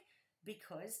why?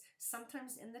 Because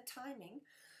sometimes in the timing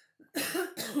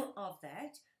of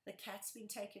that, the cat's been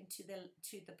taken to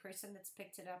the person that's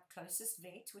picked it up, closest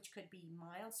vet, which could be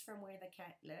miles from where the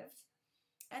cat lived.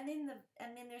 And then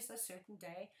there's a certain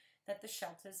day that the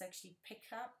shelters actually pick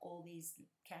up all these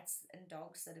cats and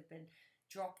dogs that have been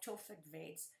dropped off at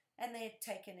vets, and they're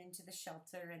taken into the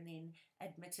shelter and then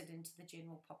admitted into the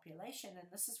general population. And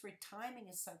this is where timing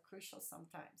is so crucial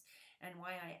sometimes, and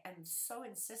why I am so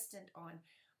insistent on,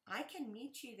 I can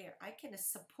meet you there, I can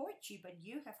support you, but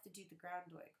you have to do the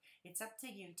groundwork. It's up to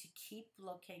you to keep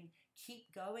looking,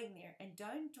 keep going there, and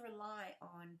don't rely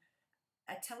on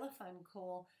a telephone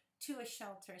call to a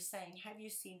shelter saying, have you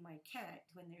seen my cat,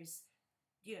 when there's,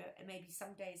 you know, maybe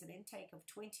some days an intake of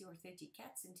 20 or 30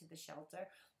 cats into the shelter,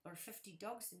 or 50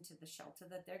 dogs into the shelter,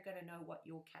 that they're going to know what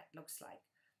your cat looks like.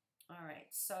 All right,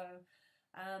 so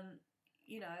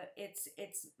you know,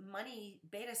 it's money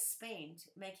better spent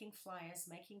making flyers,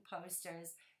 making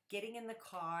posters, getting in the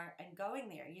car and going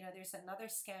there. You know, there's another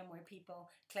scam where people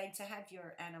claim to have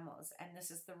your animals, and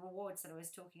this is the rewards that I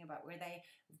was talking about, where they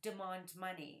demand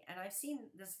money. And I've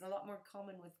seen this a lot more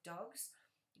common with dogs,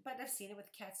 but I've seen it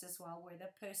with cats as well, where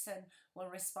the person will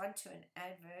respond to an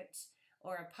advert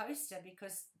or a poster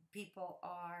because people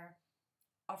are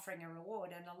offering a reward.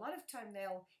 And a lot of time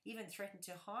they'll even threaten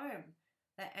to harm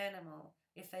the animal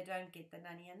if they don't get the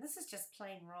money. And this is just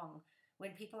plain wrong.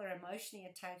 When people are emotionally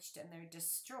attached and they're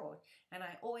distraught, and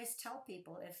I always tell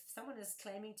people, if someone is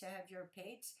claiming to have your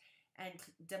pet and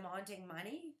demanding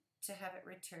money to have it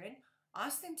returned,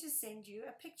 ask them to send you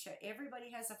a picture.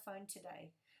 Everybody has a phone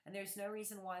today, and there's no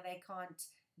reason why they can't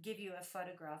give you a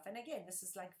photograph. And again, this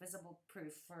is like visible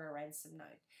proof for a ransom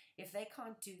note. If they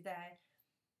can't do that,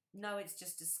 no, it's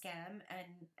just a scam,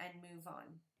 and move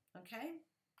on. Okay.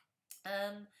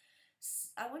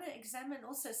 I want to examine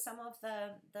also some of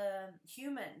the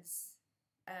humans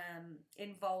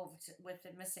involved with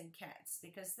the missing cats,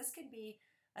 because this can be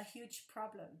a huge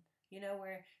problem, you know,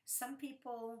 where some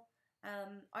people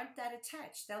aren't that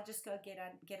attached. They'll just go get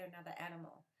another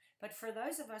animal. But for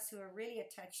those of us who are really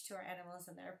attached to our animals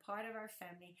and they're part of our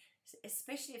family,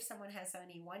 especially if someone has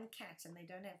only one cat and they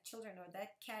don't have children, or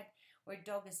that cat or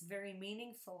dog is very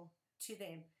meaningful to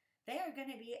them, they are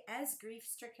going to be as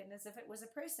grief-stricken as if it was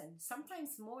a person,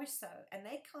 sometimes more so, and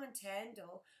they can't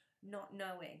handle not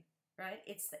knowing, right?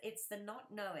 It's the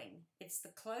not knowing. It's the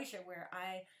closure where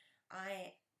I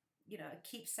you know,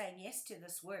 keep saying yes to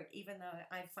this work, even though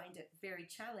I find it very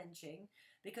challenging,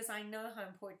 because I know how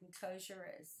important closure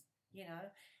is, you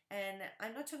know. And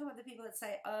I'm not talking about the people that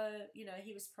say, oh, you know,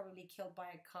 he was probably killed by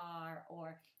a car,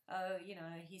 or, oh, you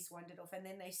know, he's wandered off, and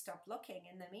then they stop looking.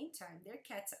 In the meantime, their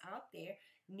cat's out there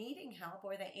needing help,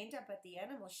 or they end up at the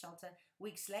animal shelter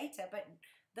weeks later, but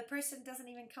the person doesn't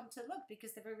even come to look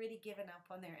because they've already given up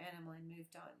on their animal and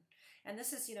moved on. And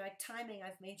this is, you know, timing.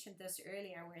 I've mentioned this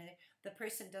earlier, where the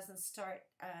person doesn't start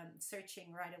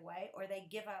searching right away, or they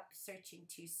give up searching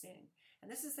too soon.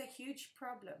 And this is a huge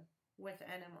problem with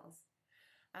animals.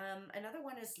 Another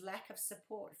one is lack of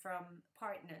support from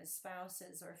partners,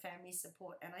 spouses, or family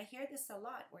support. And I hear this a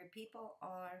lot, where people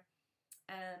are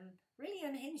really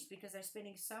unhinged because they're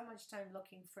spending so much time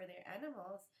looking for their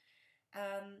animals.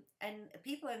 And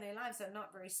people in their lives are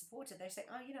not very supportive. They're saying,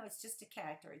 oh, you know, it's just a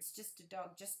cat, or it's just a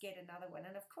dog, just get another one.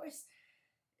 And of course,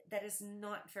 that is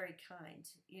not very kind.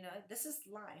 You know, this is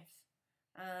life.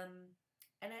 And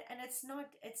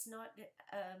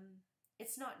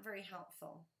it's not very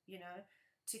helpful, you know,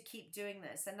 to keep doing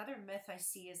this. Another myth I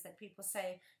see is that people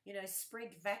say, you know,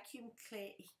 spread vacuum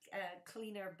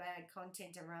cleaner bag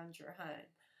content around your home.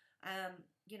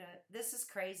 You know, this is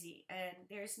crazy, and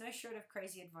there's no short of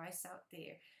crazy advice out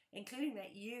there, including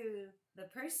that you, the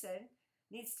person,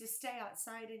 needs to stay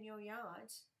outside in your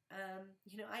yard.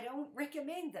 You know, I don't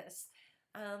recommend this.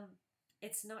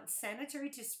 It's not sanitary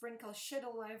to sprinkle shit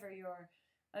all over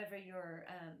your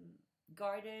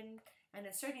garden, and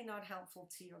it's certainly not helpful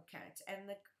to your cat. And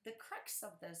the crux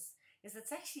of this is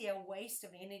it's actually a waste of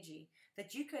energy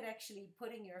that you could actually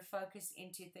putting your focus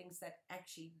into things that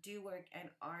actually do work and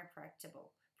are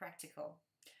practical.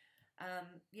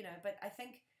 You know, but I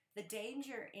think the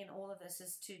danger in all of this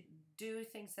is to do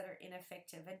things that are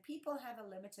ineffective, and people have a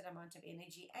limited amount of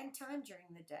energy and time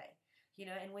during the day, you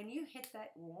know, and when you hit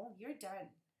that wall, you're done.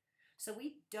 So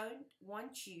we don't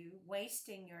want you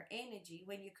wasting your energy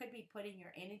when you could be putting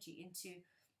your energy into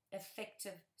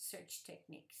effective search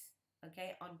techniques,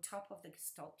 okay, on top of the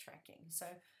Gestalt tracking. So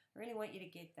I really want you to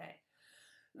get that.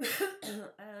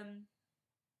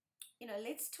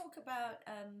 Let's talk about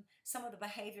some of the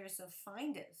behaviors of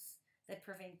finders that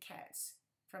prevent cats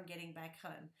from getting back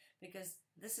home, because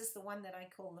this is the one that I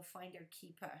call the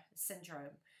finder-keeper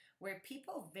syndrome, where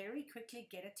people very quickly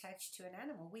get attached to an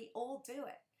animal. We all do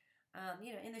it.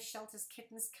 In the shelters,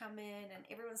 kittens come in and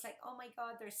everyone's like, oh my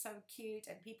God, they're so cute.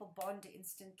 And people bond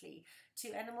instantly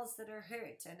to animals that are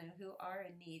hurt and who are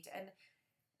in need. And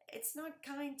it's not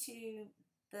kind to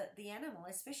the animal,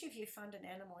 especially if you found an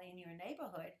animal in your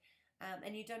neighborhood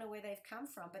and you don't know where they've come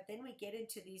from. But then we get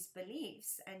into these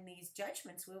beliefs and these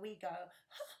judgments where we go,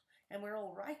 huh, and we're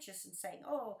all righteous and saying,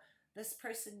 oh, this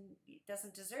person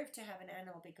doesn't deserve to have an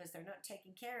animal because they're not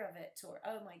taking care of it. Or,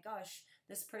 oh my gosh,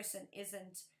 this person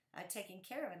isn't taken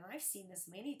care of. And I've seen this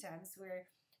many times where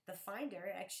the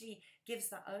finder actually gives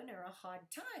the owner a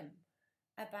hard time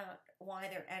about why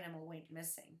their animal went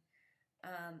missing,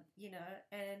 and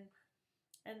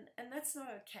that's not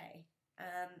okay.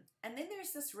 And then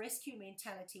there's this rescue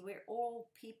mentality where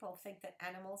all people think that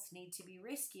animals need to be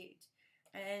rescued.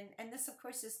 And this, of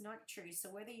course, is not true. So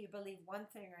whether you believe one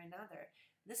thing or another,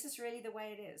 this is really the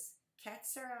way it is.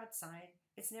 Cats are outside.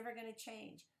 It's never going to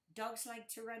change. Dogs like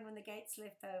to run when the gate's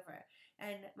left over.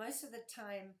 And most of the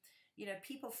time,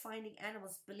 people finding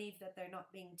animals believe that they're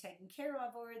not being taken care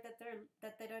of, or that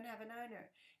they don't have an owner.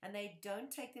 And they don't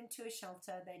take them to a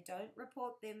shelter. They don't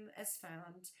report them as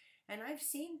found. And I've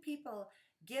seen people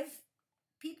give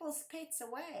people's pets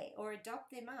away or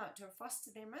adopt them out or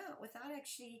foster them out without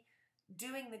actually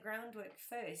doing the groundwork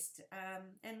first.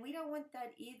 And we don't want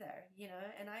that either,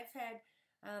 And I've had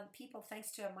people,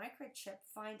 thanks to a microchip,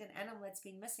 find an animal that's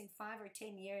been missing 5 or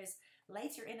 10 years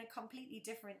later in a completely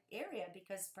different area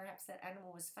because perhaps that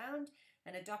animal was found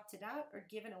and adopted out or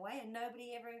given away and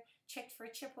nobody ever checked for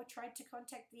a chip or tried to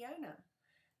contact the owner.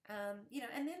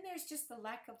 And then there's just the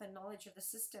lack of the knowledge of the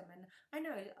system. And I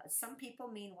know some people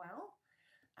mean well,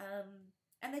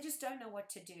 and they just don't know what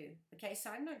to do. Okay, so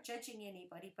I'm not judging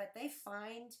anybody, but they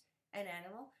find an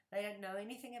animal. They don't know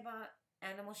anything about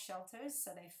animal shelters,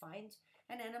 so they find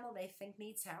an animal they think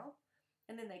needs help,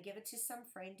 and then they give it to some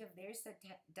friend of theirs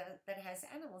that has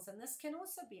animals. And this can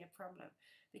also be a problem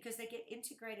because they get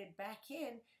integrated back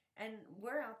in, and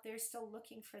we're out there still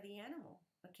looking for the animal.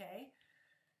 Okay,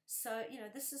 so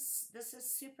this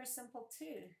is super simple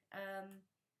too.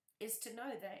 Is to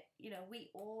know that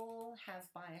we all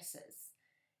have biases.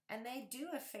 And they do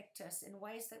affect us in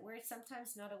ways that we're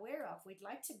sometimes not aware of. We'd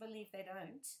like to believe they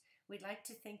don't. We'd like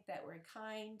to think that we're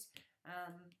kind.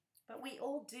 But we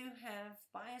all do have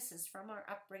biases from our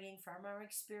upbringing, from our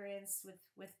experience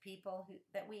with people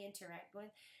that we interact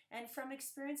with, and from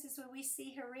experiences where we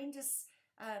see horrendous,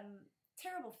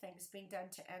 terrible things being done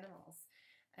to animals.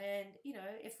 And,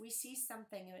 if we see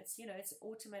something, it's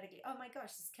automatically, oh my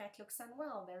gosh, this cat looks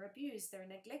unwell, they're abused, they're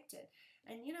neglected.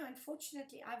 And,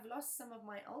 unfortunately, I've lost some of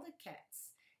my older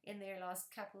cats in their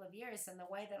last couple of years. And the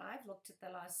way that I've looked at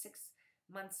the last 6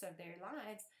 months of their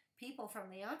lives, people from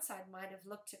the outside might have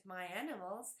looked at my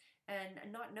animals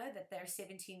and not know that they're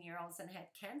 17-year-olds and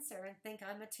had cancer and think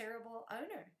I'm a terrible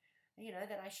owner,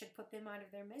 that I should put them out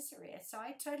of their misery. So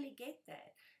I totally get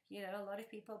that. A lot of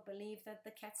people believe that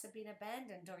the cats have been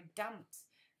abandoned or dumped,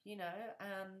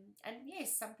 and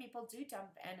yes, some people do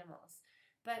dump animals,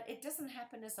 but it doesn't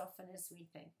happen as often as we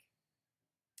think.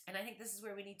 And I think this is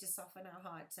where we need to soften our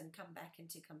hearts and come back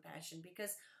into compassion,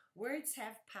 because words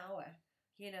have power.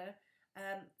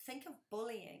 Think of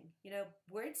bullying.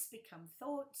 Words become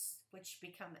thoughts, which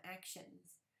become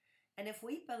actions. And if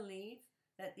we believe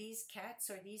that these cats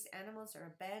or these animals are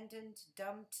abandoned,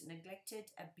 dumped, neglected,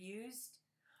 abused,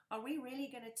 are we really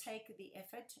going to take the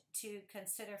effort to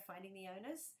consider finding the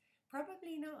owners?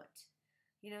 Probably not.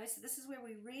 So this is where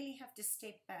we really have to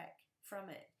step back from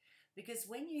it. Because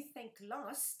when you think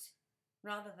lost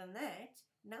rather than that,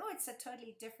 now it's a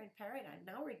totally different paradigm.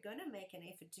 Now we're going to make an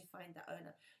effort to find the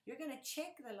owner. You're going to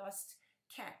check the lost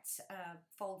cat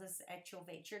folders at your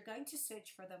vet. You're going to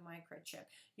search for the microchip.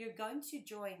 You're going to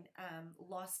join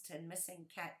lost and missing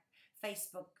cat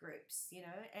Facebook groups,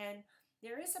 and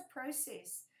there is a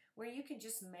process where you can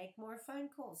just make more phone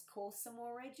calls, call some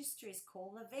more registries,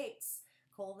 call the vets,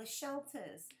 call the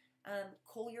shelters,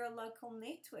 call your local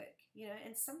network,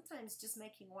 and sometimes just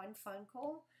making one phone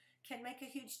call can make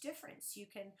a huge difference. You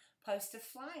can post a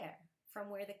flyer from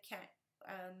where the cat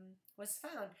was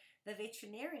found. The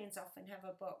veterinarians often have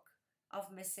a book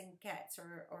of missing cats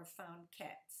or found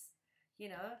cats,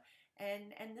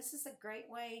 and this is a great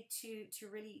way to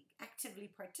really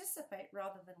actively participate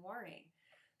rather than worrying.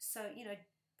 So,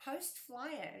 post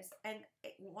flyers, and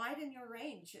widen your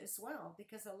range as well,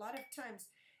 because a lot of times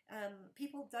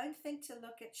people don't think to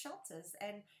look at shelters,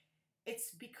 and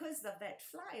it's because of that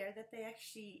flyer that they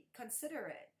actually consider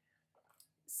it.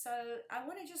 So I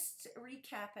want to just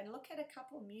recap and look at a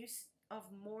couple of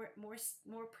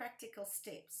more practical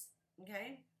steps,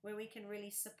 okay, where we can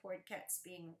really support cats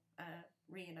being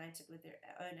reunited with their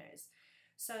owners.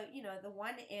 So, the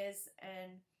one is,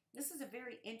 and this is a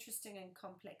very interesting and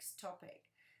complex topic,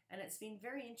 and it's been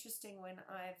very interesting when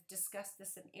I've discussed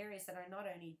this in areas that are not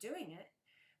only doing it,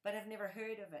 but have never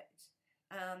heard of it.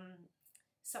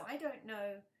 So I don't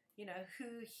know, who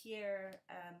here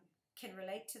can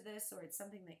relate to this, or it's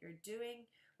something that you're doing,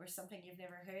 or something you've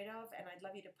never heard of, and I'd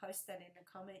love you to post that in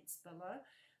the comments below,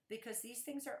 because these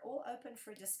things are all open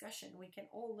for discussion. We can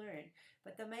all learn.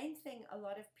 But the main thing a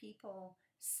lot of people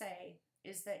say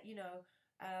is that,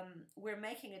 we're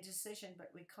making a decision,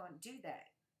 but we can't do that.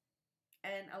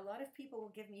 And a lot of people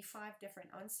will give me 5 different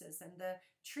answers, and the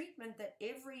treatment that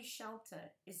every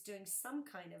shelter is doing some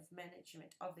kind of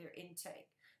management of their intake.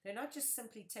 They're not just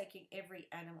simply taking every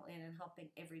animal in and helping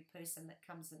every person that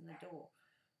comes in the door,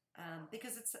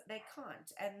 because they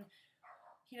can't. And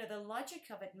the logic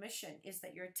of admission is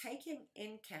that you're taking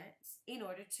in cats in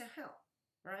order to help,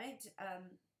 right?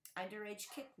 Underage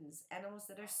kittens, animals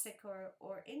that are sick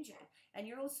or injured. And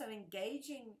you're also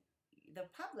engaging the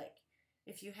public.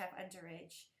 If you have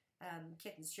underage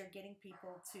kittens, you're getting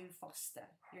people to foster.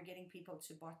 You're getting people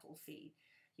to bottle feed.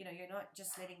 You're not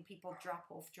just letting people drop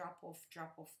off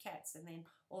cats, and then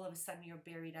all of a sudden you're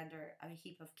buried under a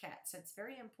heap of cats. So it's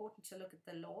very important to look at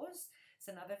the laws. It's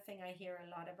another thing I hear a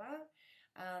lot about,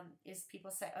 is people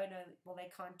say, oh no, well,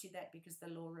 they can't do that because the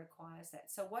law requires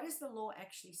that. So what is the law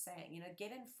actually saying?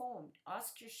 Get informed,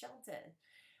 ask your shelter,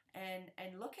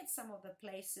 and look at some of the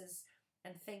places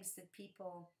and things that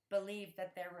people believe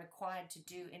that they're required to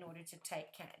do in order to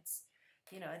take cats.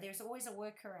 There's always a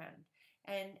workaround.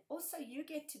 And also you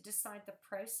get to decide the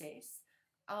process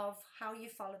of how you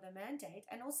follow the mandate,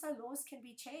 and also laws can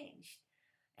be changed.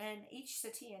 And each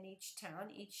city and each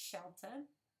town, each shelter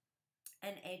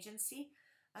and agency,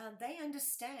 they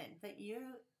understand that you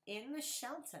in the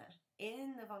shelter,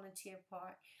 in the volunteer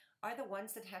part, are the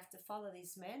ones that have to follow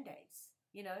these mandates,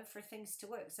 for things to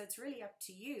work. So it's really up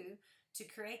to you to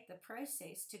create the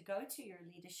process, to go to your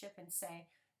leadership and say,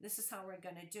 this is how we're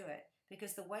going to do it,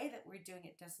 because the way that we're doing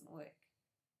it doesn't work.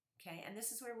 Okay, and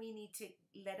this is where we need to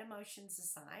let emotions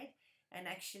aside and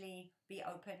actually be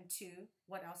open to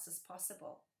what else is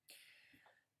possible.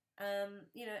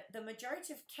 The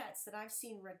majority of cats that I've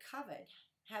seen recovered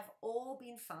have all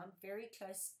been found very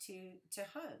close to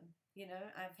home.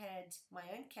 I've had my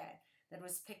own cat that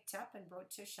was picked up and brought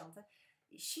to a shelter.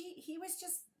 He was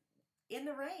just in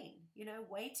the rain,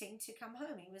 waiting to come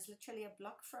home. He was literally a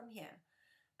block from here.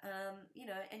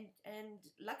 And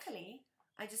luckily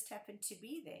I just happened to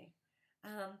be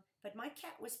there. But my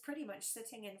cat was pretty much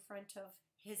sitting in front of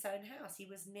his own house. He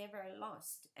was never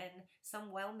lost, and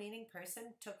some well-meaning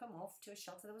person took him off to a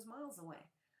shelter that was miles away.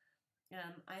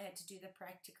 I had to do the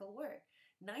practical work.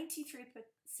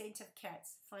 93% of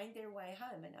cats find their way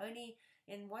home, and only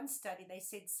in one study they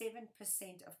said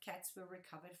 7% of cats were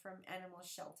recovered from animal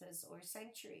shelters or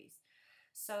sanctuaries.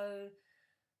 So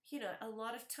a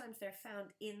lot of times they're found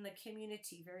in the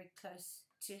community, very close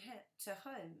to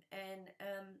home. And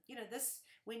this,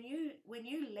 when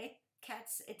you let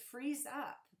cats, it frees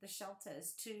up the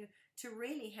shelters to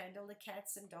really handle the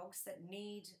cats and dogs that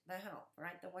need the help,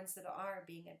 right? The ones that are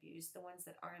being abused, the ones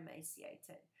that are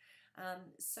emaciated.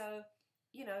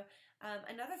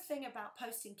 Another thing about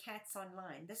posting cats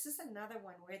online, this is another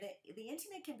one where the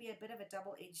internet can be a bit of a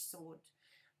double-edged sword.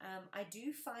 I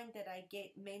do find that I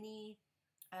get many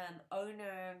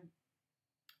owners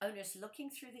looking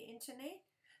through the internet,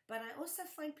 but I also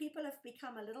find people have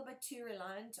become a little bit too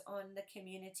reliant on the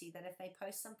community, that if they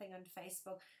post something on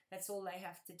Facebook, that's all they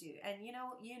have to do. And you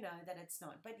know that it's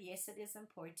not. But yes, it is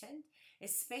important,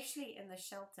 especially in the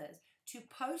shelters, to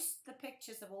post the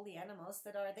pictures of all the animals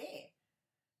that are there.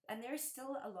 And there's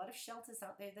still a lot of shelters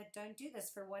out there that don't do this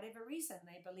for whatever reason.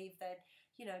 They believe that,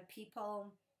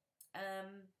 people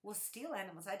will steal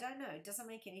animals. I don't know. It doesn't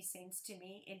make any sense to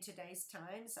me in today's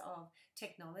times of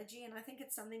technology. And I think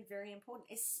it's something very important,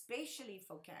 especially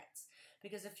for cats.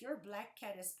 Because if your black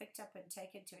cat is picked up and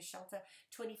taken to a shelter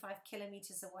 25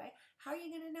 kilometers away, how are you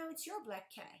going to know it's your black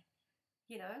cat?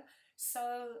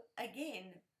 So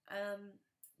again,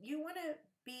 you want to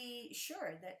be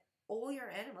sure that all your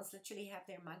animals literally have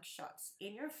their mug shots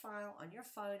in your file, on your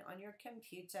phone, on your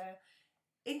computer,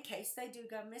 in case they do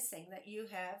go missing, that you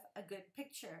have a good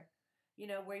picture,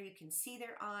 where you can see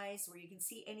their eyes, where you can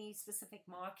see any specific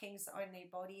markings on their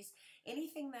bodies,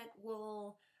 anything that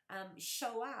will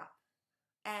show up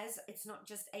as it's not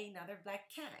just another black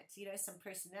cat, you know, some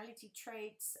personality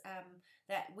traits,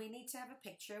 that we need to have a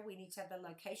picture, we need to have the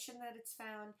location that it's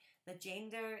found, the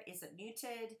gender, is it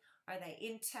neutered, are they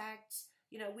intact,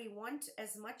 you know, we want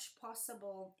as much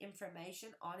possible information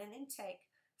on an intake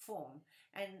form.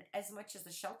 And as much as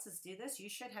the shelters do this, you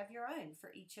should have your own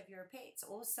for each of your pets.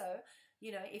 Also,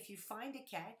 you know, if you find a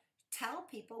cat, tell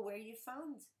people where you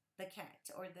found the cat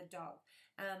or the dog.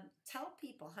 Tell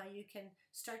people how you can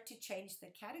start to change the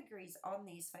categories on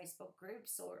these Facebook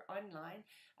groups or online,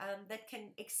 that can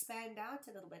expand out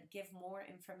a little bit, give more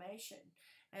information.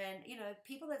 And you know,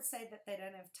 people that say that they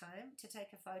don't have time to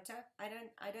take a photo,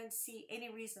 I don't see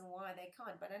any reason why they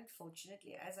can't. But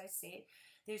unfortunately, as I said,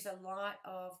 there's a lot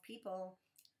of people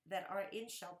that are in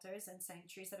shelters and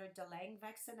sanctuaries that are delaying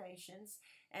vaccinations,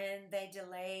 and they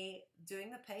delay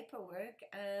doing the paperwork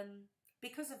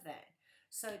because of that.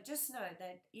 So just know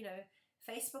that, you know,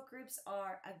 Facebook groups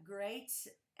are a great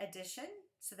addition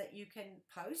so that you can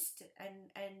post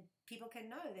and people can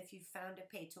know if you found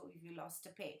a pet or if you lost a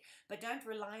pet. But don't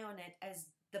rely on it as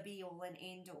the be all and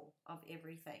end all of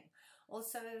everything.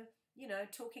 Also, you know,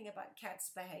 talking about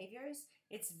cats' behaviors,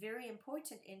 it's very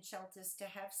important in shelters to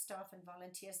have staff and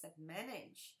volunteers that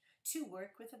manage to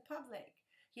work with the public.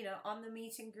 You know, on the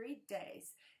meet and greet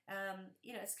days,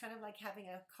 you know, it's kind of like having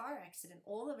a car accident.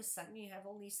 All of a sudden, you have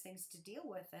all these things to deal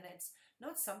with, and it's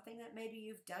not something that maybe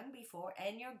you've done before,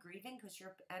 and you're grieving because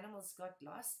your animals got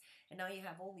lost, and now you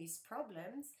have all these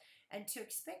problems. And to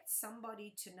expect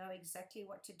somebody to know exactly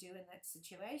what to do in that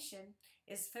situation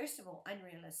is, first of all,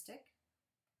 unrealistic.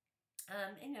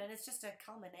 You know, and it's just a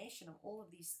culmination of all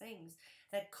of these things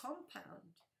that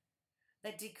compound,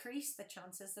 that decrease the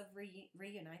chances of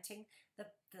reuniting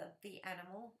the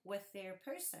animal with their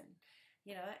person.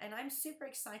 You know, and I'm super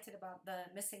excited about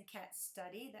the missing cat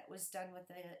study that was done with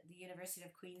the University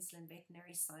of Queensland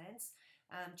Veterinary Science.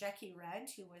 Jackie Rand,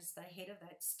 who was the head of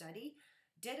that study,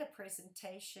 did a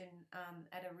presentation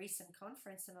at a recent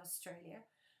conference in Australia,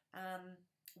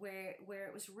 where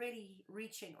it was really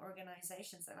reaching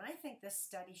organizations. And I think this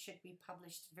study should be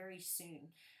published very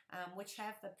soon, which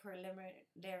have the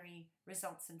preliminary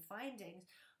results and findings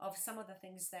of some of the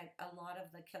things that a lot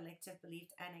of the collective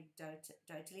believed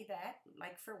anecdotally, that,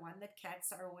 like for one, that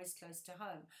cats are always close to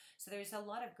home. So there's a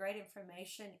lot of great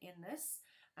information in this,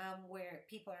 where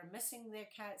people are missing their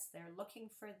cats, they're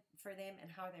looking for them, and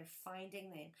how they're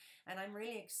finding them. And I'm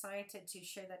really excited to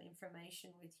share that information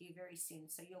with you very soon.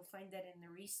 So you'll find that in the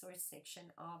resource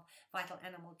section of Vital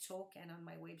Animal Talk and on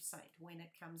my website when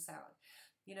it comes out.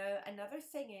 You know, another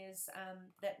thing is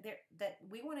that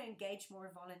we want to engage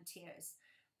more volunteers.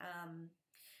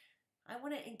 I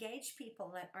want to engage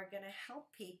people that are going to help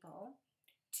people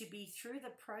to be through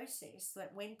the process, so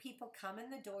that when people come in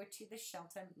the door to the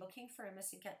shelter looking for a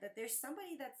missing cat, that there's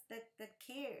somebody that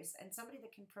cares, and somebody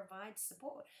that can provide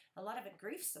support, a lot of it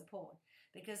grief support.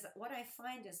 Because what I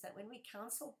find is that when we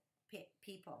counsel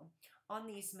people on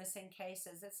these missing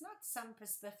cases, it's not some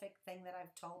specific thing that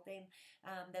I've told them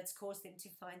that's caused them to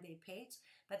find their pet,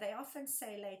 but they often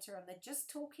say later on that just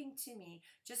talking to me,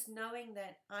 just knowing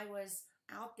that I was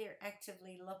out there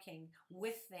actively looking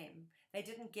with them, they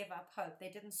didn't give up hope, they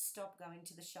didn't stop going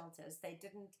to the shelters, they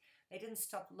didn't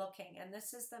stop looking. And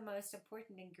this is the most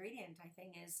important ingredient, I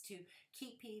think, is to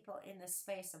keep people in the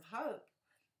space of hope,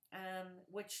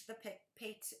 which the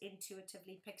pet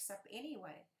intuitively picks up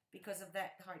anyway, because of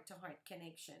that heart-to-heart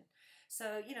connection.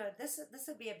 So, you know, this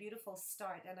would be a beautiful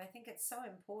start, and I think it's so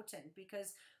important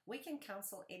because we can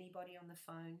counsel anybody on the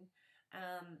phone,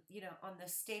 you know, on the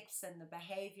steps and the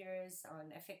behaviors,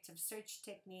 on effective search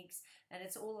techniques, and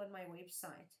it's all on my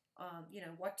website. You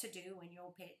know, what to do when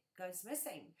your pet goes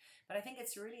missing. But I think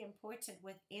it's really important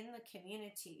within the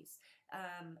communities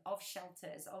of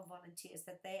shelters, of volunteers,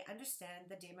 that they understand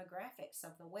the demographics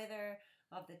of the weather,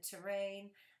 of the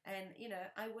terrain. And, you know,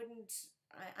 I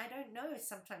don't know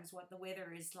sometimes what the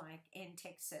weather is like in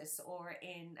Texas or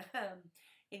in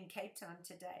Cape Town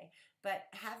today, but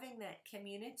having that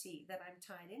community that I'm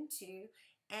tied into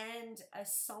and a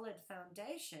solid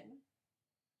foundation,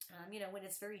 you know, when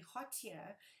it's very hot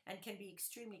here and can be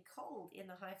extremely cold in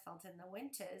the high veld in the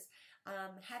winters,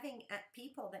 having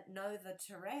people that know the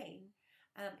terrain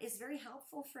is very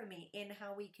helpful for me in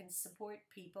how we can support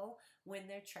people when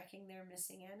they're tracking their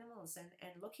missing animals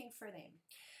and looking for them.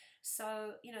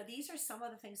 So, you know, these are some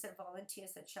of the things that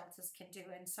volunteers at shelters can do,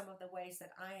 and some of the ways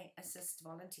that I assist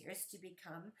volunteers to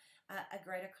become a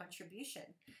greater contribution.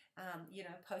 You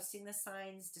know, posting the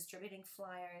signs, distributing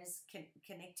flyers,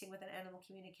 connecting with an animal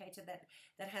communicator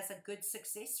that has a good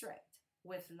success rate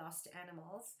with lost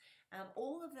animals.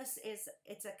 All of this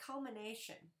it's a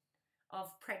culmination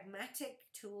of pragmatic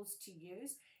tools to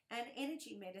use, and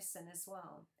energy medicine as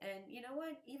well. And you know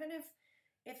what? Even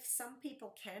if some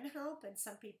people can help and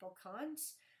some people can't,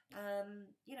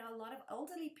 you know, a lot of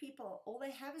elderly people, all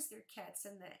they have is their cats,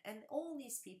 and all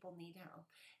these people need help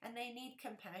and they need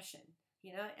compassion,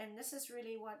 you know. And this is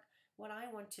really what I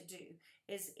want to do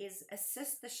is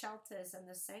assist the shelters and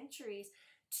the sanctuaries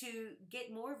to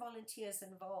get more volunteers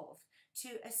involved, to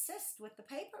assist with the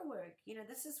paperwork. You know,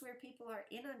 this is where people are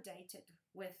inundated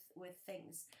with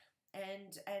things,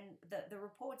 and the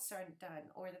reports aren't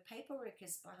done, or the paperwork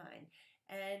is behind,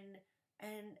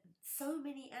 and so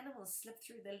many animals slip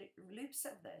through the loops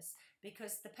of this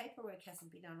because the paperwork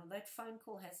hasn't been done, or that phone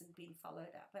call hasn't been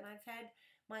followed up. And I've had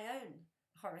my own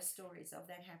horror stories of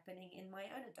that happening in my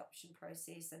own adoption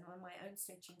process and on my own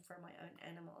searching for my own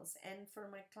animals and for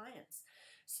my clients.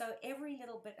 So every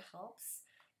little bit helps.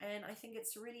 And I think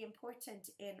it's really important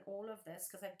in all of this,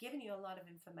 because I've given you a lot of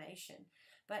information.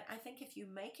 But I think if you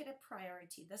make it a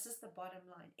priority, this is the bottom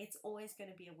line. It's always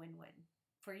going to be a win-win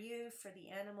for you, for the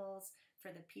animals, for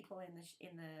the people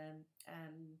in the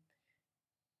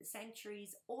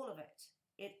sanctuaries, all of it.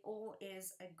 It all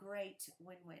is a great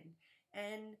win-win.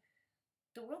 And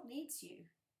the world needs you,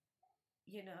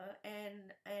 you know,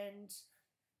 and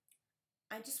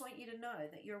I just want you to know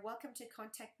that you're welcome to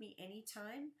contact me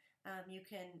anytime. You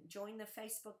can join the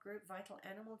Facebook group Vital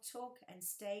Animal Talk and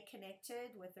stay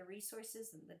connected with the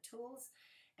resources and the tools.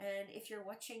 And if you're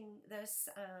watching this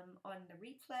on the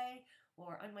replay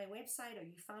or on my website, or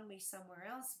you found me somewhere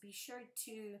else, be sure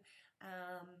to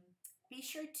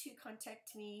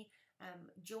contact me.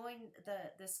 Join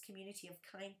this community of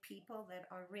kind people that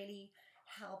are really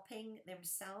helping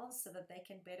themselves so that they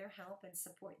can better help and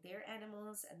support their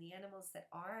animals and the animals that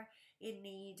are in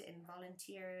need in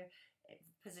volunteer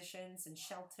positions and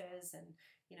shelters and,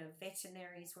 you know,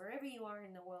 veterinaries, wherever you are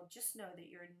in the world. Just know that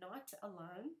you're not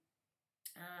alone.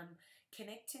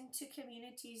 Connecting to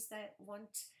communities that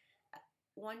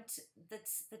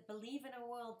that believe in a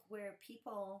world where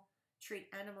people treat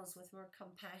animals with more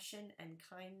compassion and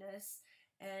kindness.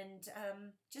 And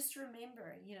just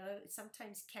remember, you know,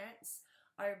 sometimes cats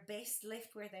are best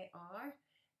left where they are.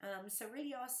 So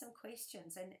really ask some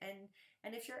questions,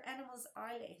 and if your animals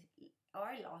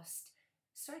are lost,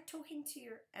 start talking to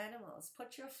your animals.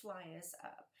 Put your flyers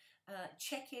up.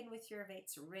 Check in with your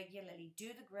vets regularly. Do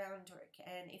the groundwork.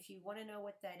 And if you want to know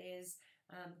what that is,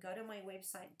 go to my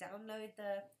website. Download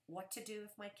the what to do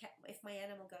if my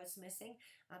animal goes missing.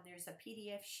 There's a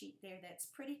PDF sheet there that's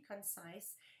pretty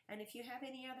concise. And if you have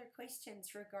any other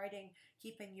questions regarding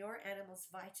keeping your animals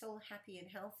vital, happy, and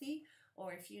healthy,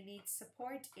 or if you need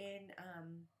support in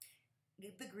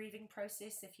the grieving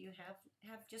process, if you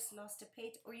have just lost a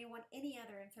pet, or you want any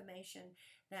other information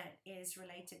that is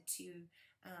related to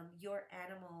your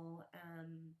animal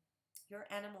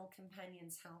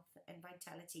companion's health and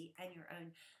vitality and your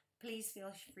own, please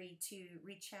feel free to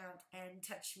reach out and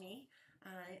touch me.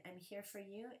 I'm here for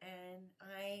you, and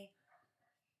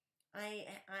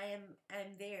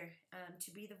I'm there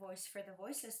to be the voice for the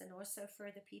voiceless, and also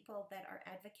for the people that are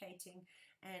advocating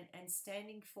and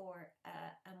standing for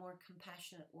a more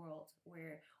compassionate world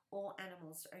where all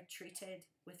animals are treated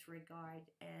with regard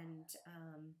and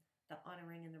the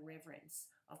honoring and the reverence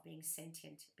of being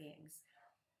sentient beings.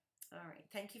 All right,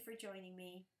 thank you for joining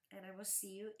me, and I will see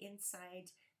you inside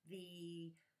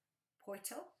the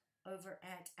portal over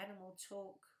at Animal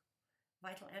Talk,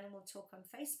 Vital Animal Talk on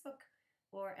Facebook,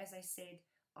 or as I said,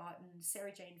 on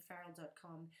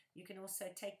sarahjanefarrell.com. You can also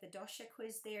take the dosha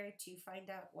quiz there to find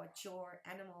out what your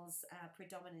animal's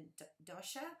predominant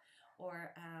dosha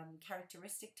or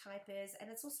characteristic type is, and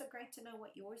it's also great to know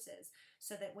what yours is,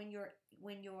 so that when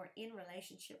you're in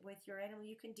relationship with your animal,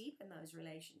 you can deepen those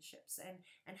relationships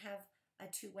and have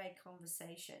a two-way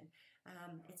conversation.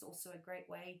 It's also a great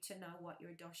way to know what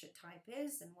your dosha type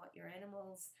is and what your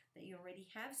animals that you already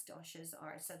have doshas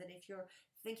are, so that if you're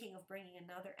thinking of bringing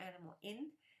another animal in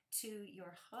to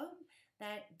your home,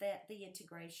 that the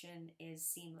integration is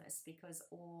seamless, because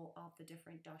all of the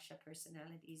different dosha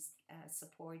personalities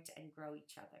support and grow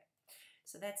each other.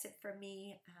 So that's it for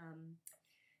me.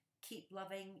 Keep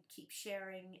loving, keep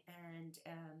sharing, and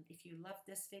if you love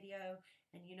this video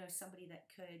and you know somebody that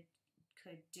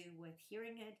could do with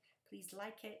hearing it, please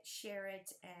like it, share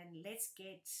it, and let's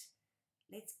get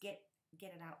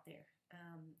it out there,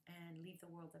 and leave the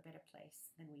world a better place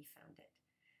than we found it.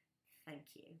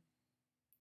 Thank you.